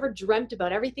 everything you've ever dreamt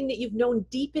about, everything that you've known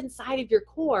deep inside of your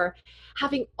core,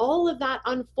 having all of that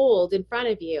unfold in front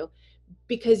of you,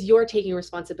 because you're taking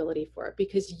responsibility for it,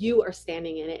 because you are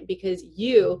standing in it, because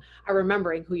you are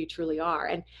remembering who you truly are.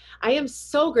 And I am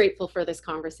so grateful for this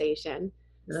conversation.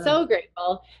 Yeah. So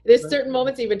grateful. There's certain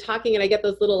moments you've been talking and I get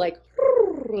those little like,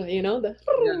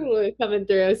 coming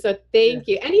through. So thank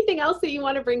you. Anything else that you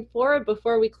want to bring forward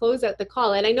before we close out the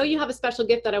call? And I know you have a special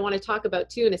gift that I want to talk about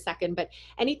too in a second, but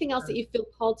anything else that you feel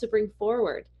called to bring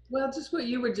forward? Well, just what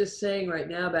you were just saying right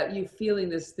now about you feeling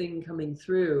this thing coming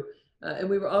through. And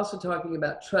we were also talking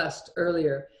about trust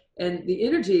earlier. And the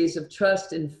energies of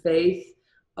trust and faith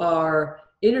are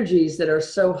energies that are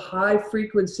so high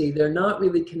frequency, they're not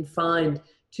really confined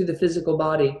to the physical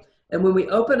body. And when we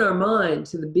open our mind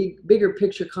to the bigger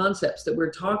picture concepts that we're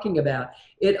talking about,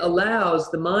 it allows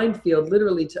the mind field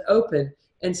literally to open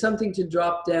and something to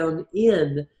drop down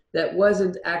in that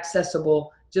wasn't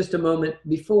accessible just a moment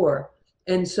before.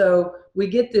 And so we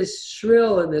get this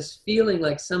shrill and this feeling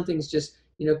like something's just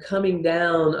coming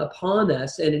down upon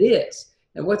us, and it is.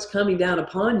 And what's coming down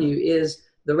upon you is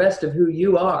the rest of who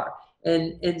you are.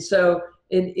 And so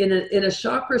in a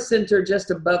chakra center just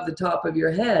above the top of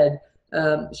your head,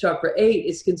 chakra 8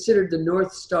 is considered the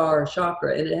North Star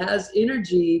chakra, and it has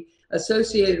energy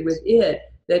associated with it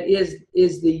that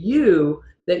is the you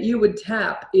that you would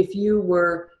tap if you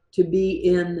were to be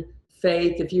in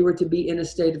faith, if you were to be in a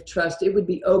state of trust. It would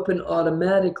be open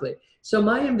automatically. So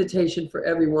my invitation for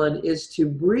everyone is to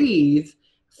breathe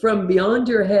from beyond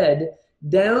your head,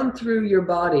 down through your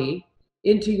body,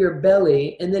 into your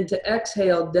belly, and then to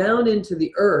exhale down into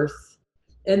the earth,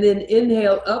 and then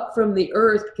inhale up from the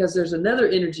earth, because there's another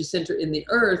energy center in the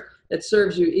earth that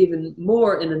serves you even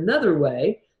more in another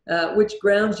way, which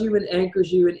grounds you and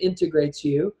anchors you and integrates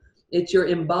you. It's your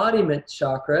embodiment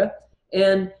chakra.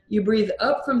 And you breathe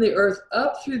up from the earth,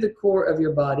 up through the core of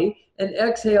your body, and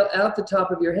exhale out the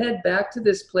top of your head back to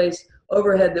this place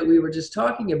overhead that we were just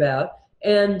talking about,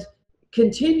 and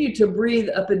continue to breathe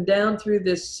up and down through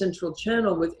this central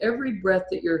channel with every breath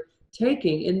that you're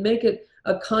taking, and make it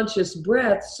a conscious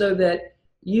breath so that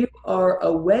you are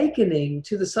awakening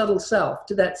to the subtle self,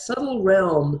 to that subtle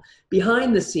realm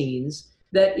behind the scenes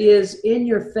that is in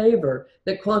your favor,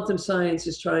 that quantum science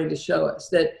is trying to show us,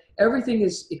 that everything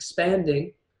is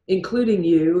expanding including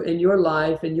you and your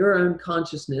life and your own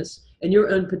consciousness and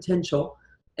your own potential.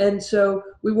 And so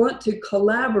we want to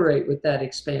collaborate with that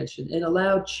expansion and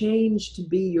allow change to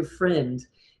be your friend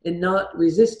and not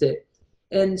resist it.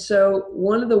 And so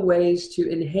one of the ways to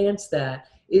enhance that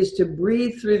is to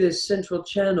breathe through this central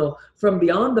channel from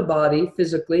beyond the body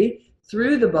physically,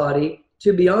 through the body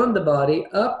to beyond the body,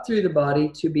 up through the body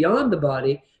to beyond the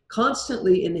body,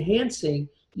 constantly enhancing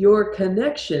your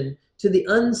connection to the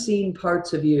unseen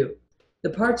parts of you.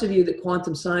 The parts of you that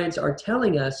quantum science are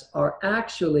telling us are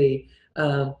actually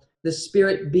the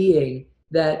spirit being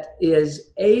that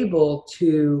is able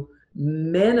to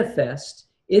manifest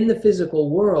in the physical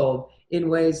world in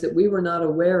ways that we were not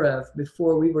aware of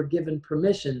before we were given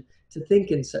permission to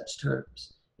think in such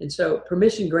terms. And so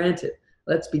permission granted.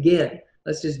 Let's begin.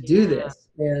 Let's just do this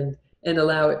and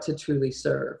allow it to truly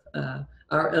serve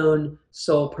our own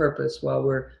soul purpose while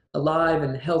we're alive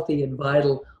and healthy and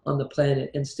vital on the planet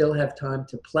and still have time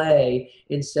to play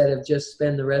instead of just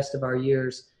spend the rest of our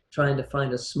years trying to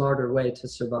find a smarter way to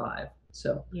survive.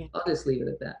 So I'll just leave it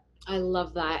at that. I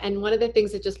love that. And one of the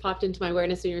things that just popped into my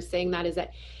awareness when you were saying that is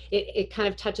that it kind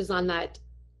of touches on that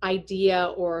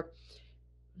idea, or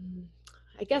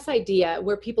I guess idea,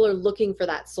 where people are looking for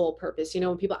that soul purpose. You know,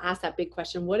 when people ask that big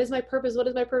question, what is my purpose? What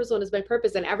is my purpose? What is my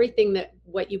purpose? And everything that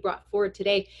what you brought forward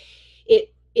today,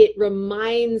 it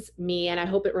reminds me, and I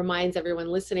hope it reminds everyone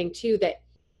listening too, that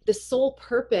the sole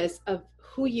purpose of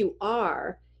who you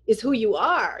are is who you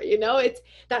are. You know, it's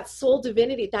that soul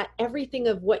divinity, that everything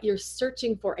of what you're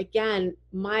searching for. Again,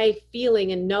 my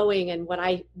feeling and knowing, and what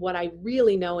I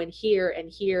really know and hear and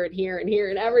hear and hear and hear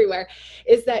and everywhere,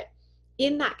 is that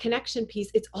in that connection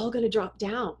piece, it's all going to drop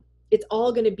down. It's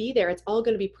all going to be there. It's all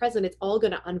going to be present. It's all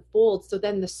going to unfold. So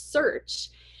then the search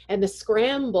and the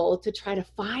scramble to try to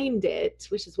find it,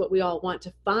 which is what we all want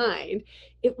to find,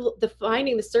 the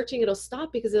finding, the searching, it'll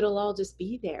stop because it'll all just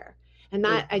be there. And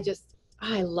that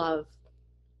I love.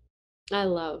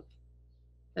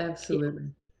 Absolutely.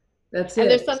 That's it.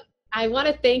 And it. I want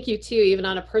to thank you too, even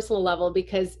on a personal level,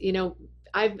 because, you know,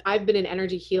 I've been an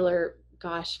energy healer,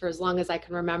 gosh, for as long as I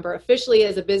can remember, officially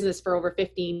as a business for over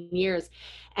 15 years.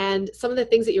 And some of the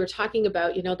things that you were talking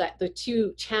about, you know, that the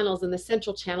two channels and the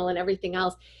central channel and everything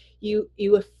else,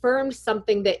 you affirmed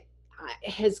something that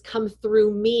has come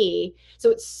through me. So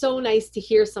it's so nice to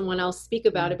hear someone else speak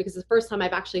about it, because the first time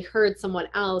I've actually heard someone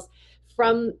else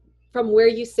from where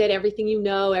you sit, everything you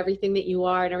know, everything that you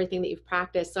are, and everything that you've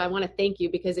practiced. So I want to thank you,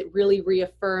 because it really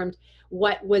reaffirmed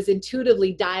what was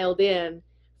intuitively dialed in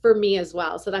for me as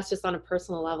well. So that's just on a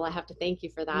personal level. I have to thank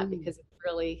you for that, because it's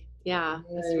really,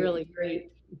 it's really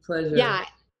great. Pleasure. Yeah.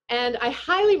 And I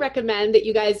highly recommend that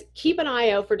you guys keep an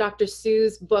eye out for Dr.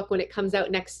 Sue's book when it comes out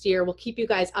next year. We'll keep you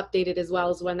guys updated as well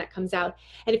as when that comes out.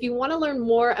 And if you want to learn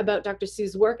more about Dr.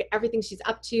 Sue's work, everything she's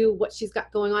up to, what she's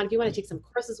got going on, if you want to take some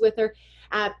courses with her,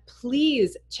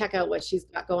 please check out what she's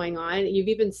got going on. You've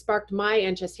even sparked my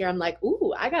interest here. I'm like,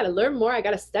 ooh, I got to learn more. I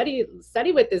got to study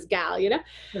with this gal, you know,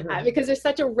 because there's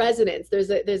such a resonance. There's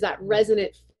that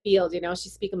resonant field, you know,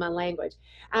 she's speaking my language.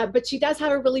 But she does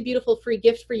have a really beautiful free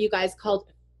gift for you guys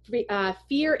called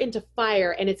Fear into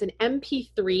Fire, and it's an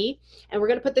MP3, and we're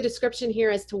going to put the description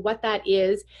here as to what that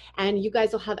is, and you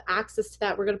guys will have access to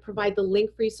that. We're going to provide the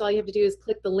link for you, so all you have to do is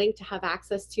click the link to have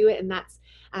access to it, and that's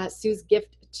Sue's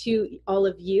gift to all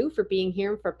of you for being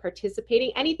here and for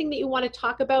participating. Anything that you want to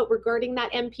talk about regarding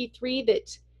that MP3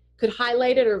 that could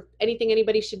highlight it, or anything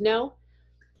anybody should know?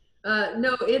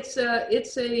 No, it's a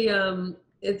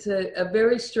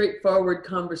very straightforward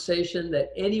conversation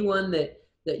that anyone that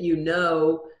you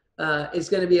know is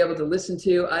going to be able to listen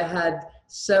to. I had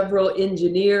several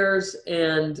engineers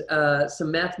and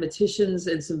some mathematicians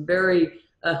and some very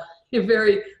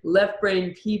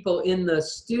left-brain people in the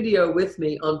studio with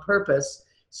me on purpose,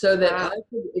 so that I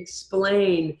could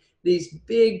explain these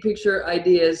big picture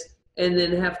ideas and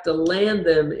then have to land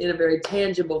them in a very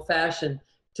tangible fashion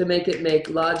to make it make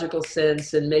logical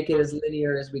sense and make it as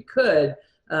linear as we could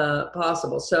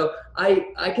possible. So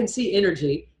I can see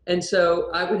energy. And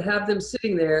so I would have them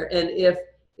sitting there, and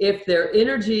if their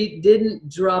energy didn't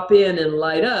drop in and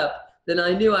light up, then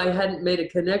I knew I hadn't made a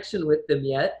connection with them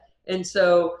yet. And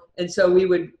so we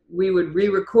would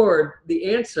re-record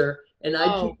the answer, and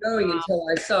I'd keep going until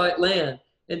I saw it land.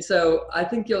 And so I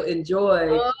think you'll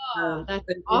enjoy. That's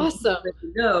awesome.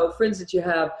 You know, friends that you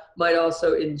have might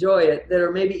also enjoy it, that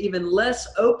are maybe even less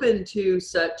open to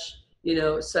such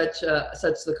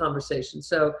the conversation.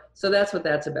 So that's what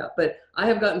that's about. But I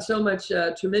have gotten so much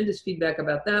tremendous feedback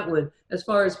about that one, as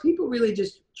far as people really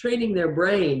just training their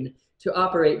brain to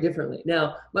operate differently.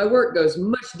 Now, my work goes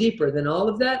much deeper than all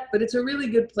of that, but it's a really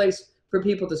good place for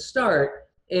people to start.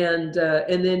 And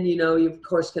then, you know, you of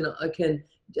course can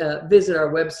visit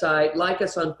our website, like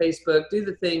us on Facebook, do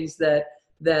the things that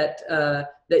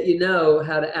you know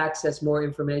how to access more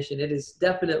information. It is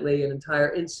definitely an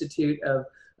entire institute of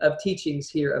teachings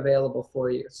here available for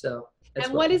you. So that's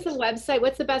And what is the website?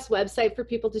 What's the best website for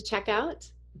people to check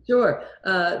out? Sure.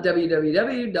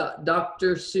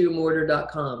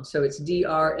 www.drsuemorter.com. So it's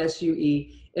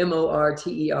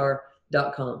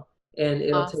DRSUEMORTER.com. And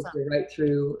it'll Awesome. take you right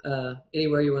through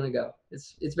anywhere you want to go.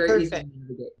 It's very Perfect. easy to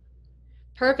navigate.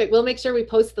 Perfect. We'll make sure we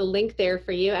post the link there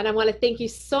for you. And I want to thank you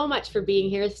so much for being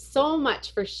here, so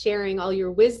much for sharing all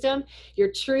your wisdom,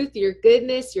 your truth, your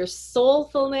goodness, your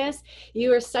soulfulness.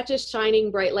 You are such a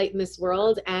shining bright light in this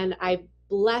world. And I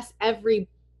bless every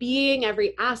being,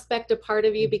 every aspect, a part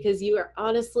of you, because you are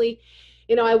honestly,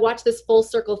 you know, I watch this full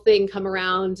circle thing come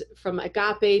around from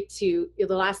Agape to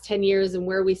the last 10 years and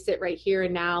where we sit right here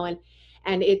and now. And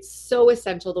it's so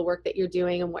essential, the work that you're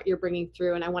doing and what you're bringing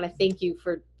through. And I want to thank you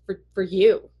for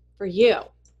you.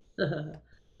 It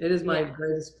is my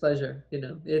greatest pleasure. You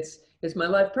know, it's my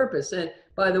life purpose. And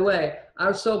by the way,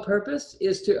 our sole purpose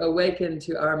is to awaken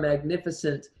to our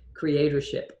magnificent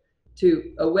creatorship,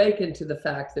 to awaken to the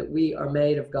fact that we are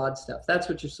made of God stuff. That's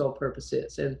what your sole purpose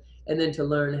is. And then to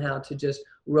learn how to just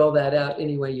roll that out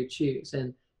any way you choose.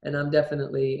 And I'm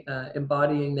definitely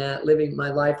embodying that. Living my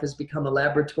life has become a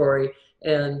laboratory,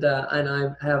 and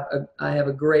I have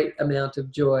a great amount of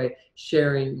joy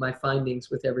sharing my findings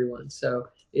with everyone. So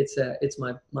it's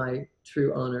my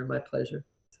true honor, my pleasure.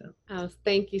 So. Oh,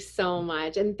 thank you so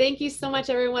much. And thank you so much,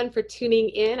 everyone, for tuning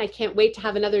in. I can't wait to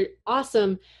have another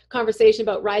awesome conversation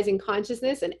about rising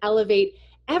consciousness and elevate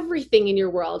everything in your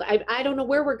world. I don't know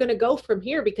where we're going to go from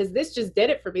here, because this just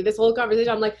did it for me. This whole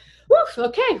conversation, I'm like, woof,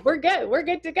 okay, we're good. We're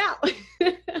good to go.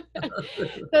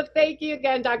 So thank you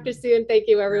again, Dr. Sue, and thank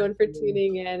you everyone for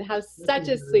tuning in. Have such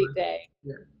a sweet day.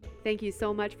 Yeah. Thank you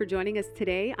so much for joining us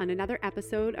today on another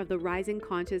episode of the Rising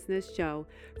Consciousness Show.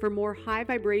 For more high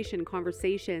vibration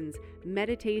conversations,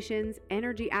 meditations,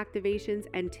 energy activations,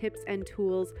 and tips and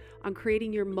tools on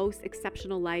creating your most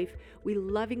exceptional life, we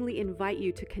lovingly invite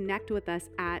you to connect with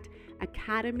us at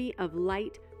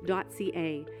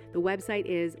academyoflight.ca. The website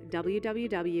is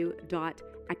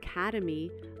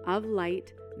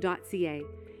www.academyoflight.ca.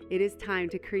 It is time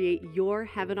to create your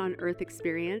heaven on earth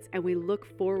experience, and we look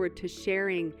forward to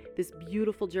sharing this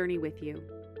beautiful journey with you.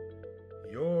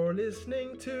 You're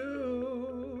listening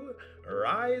to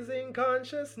Rising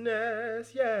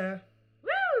Consciousness, yeah.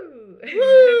 Woo!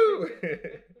 Woo!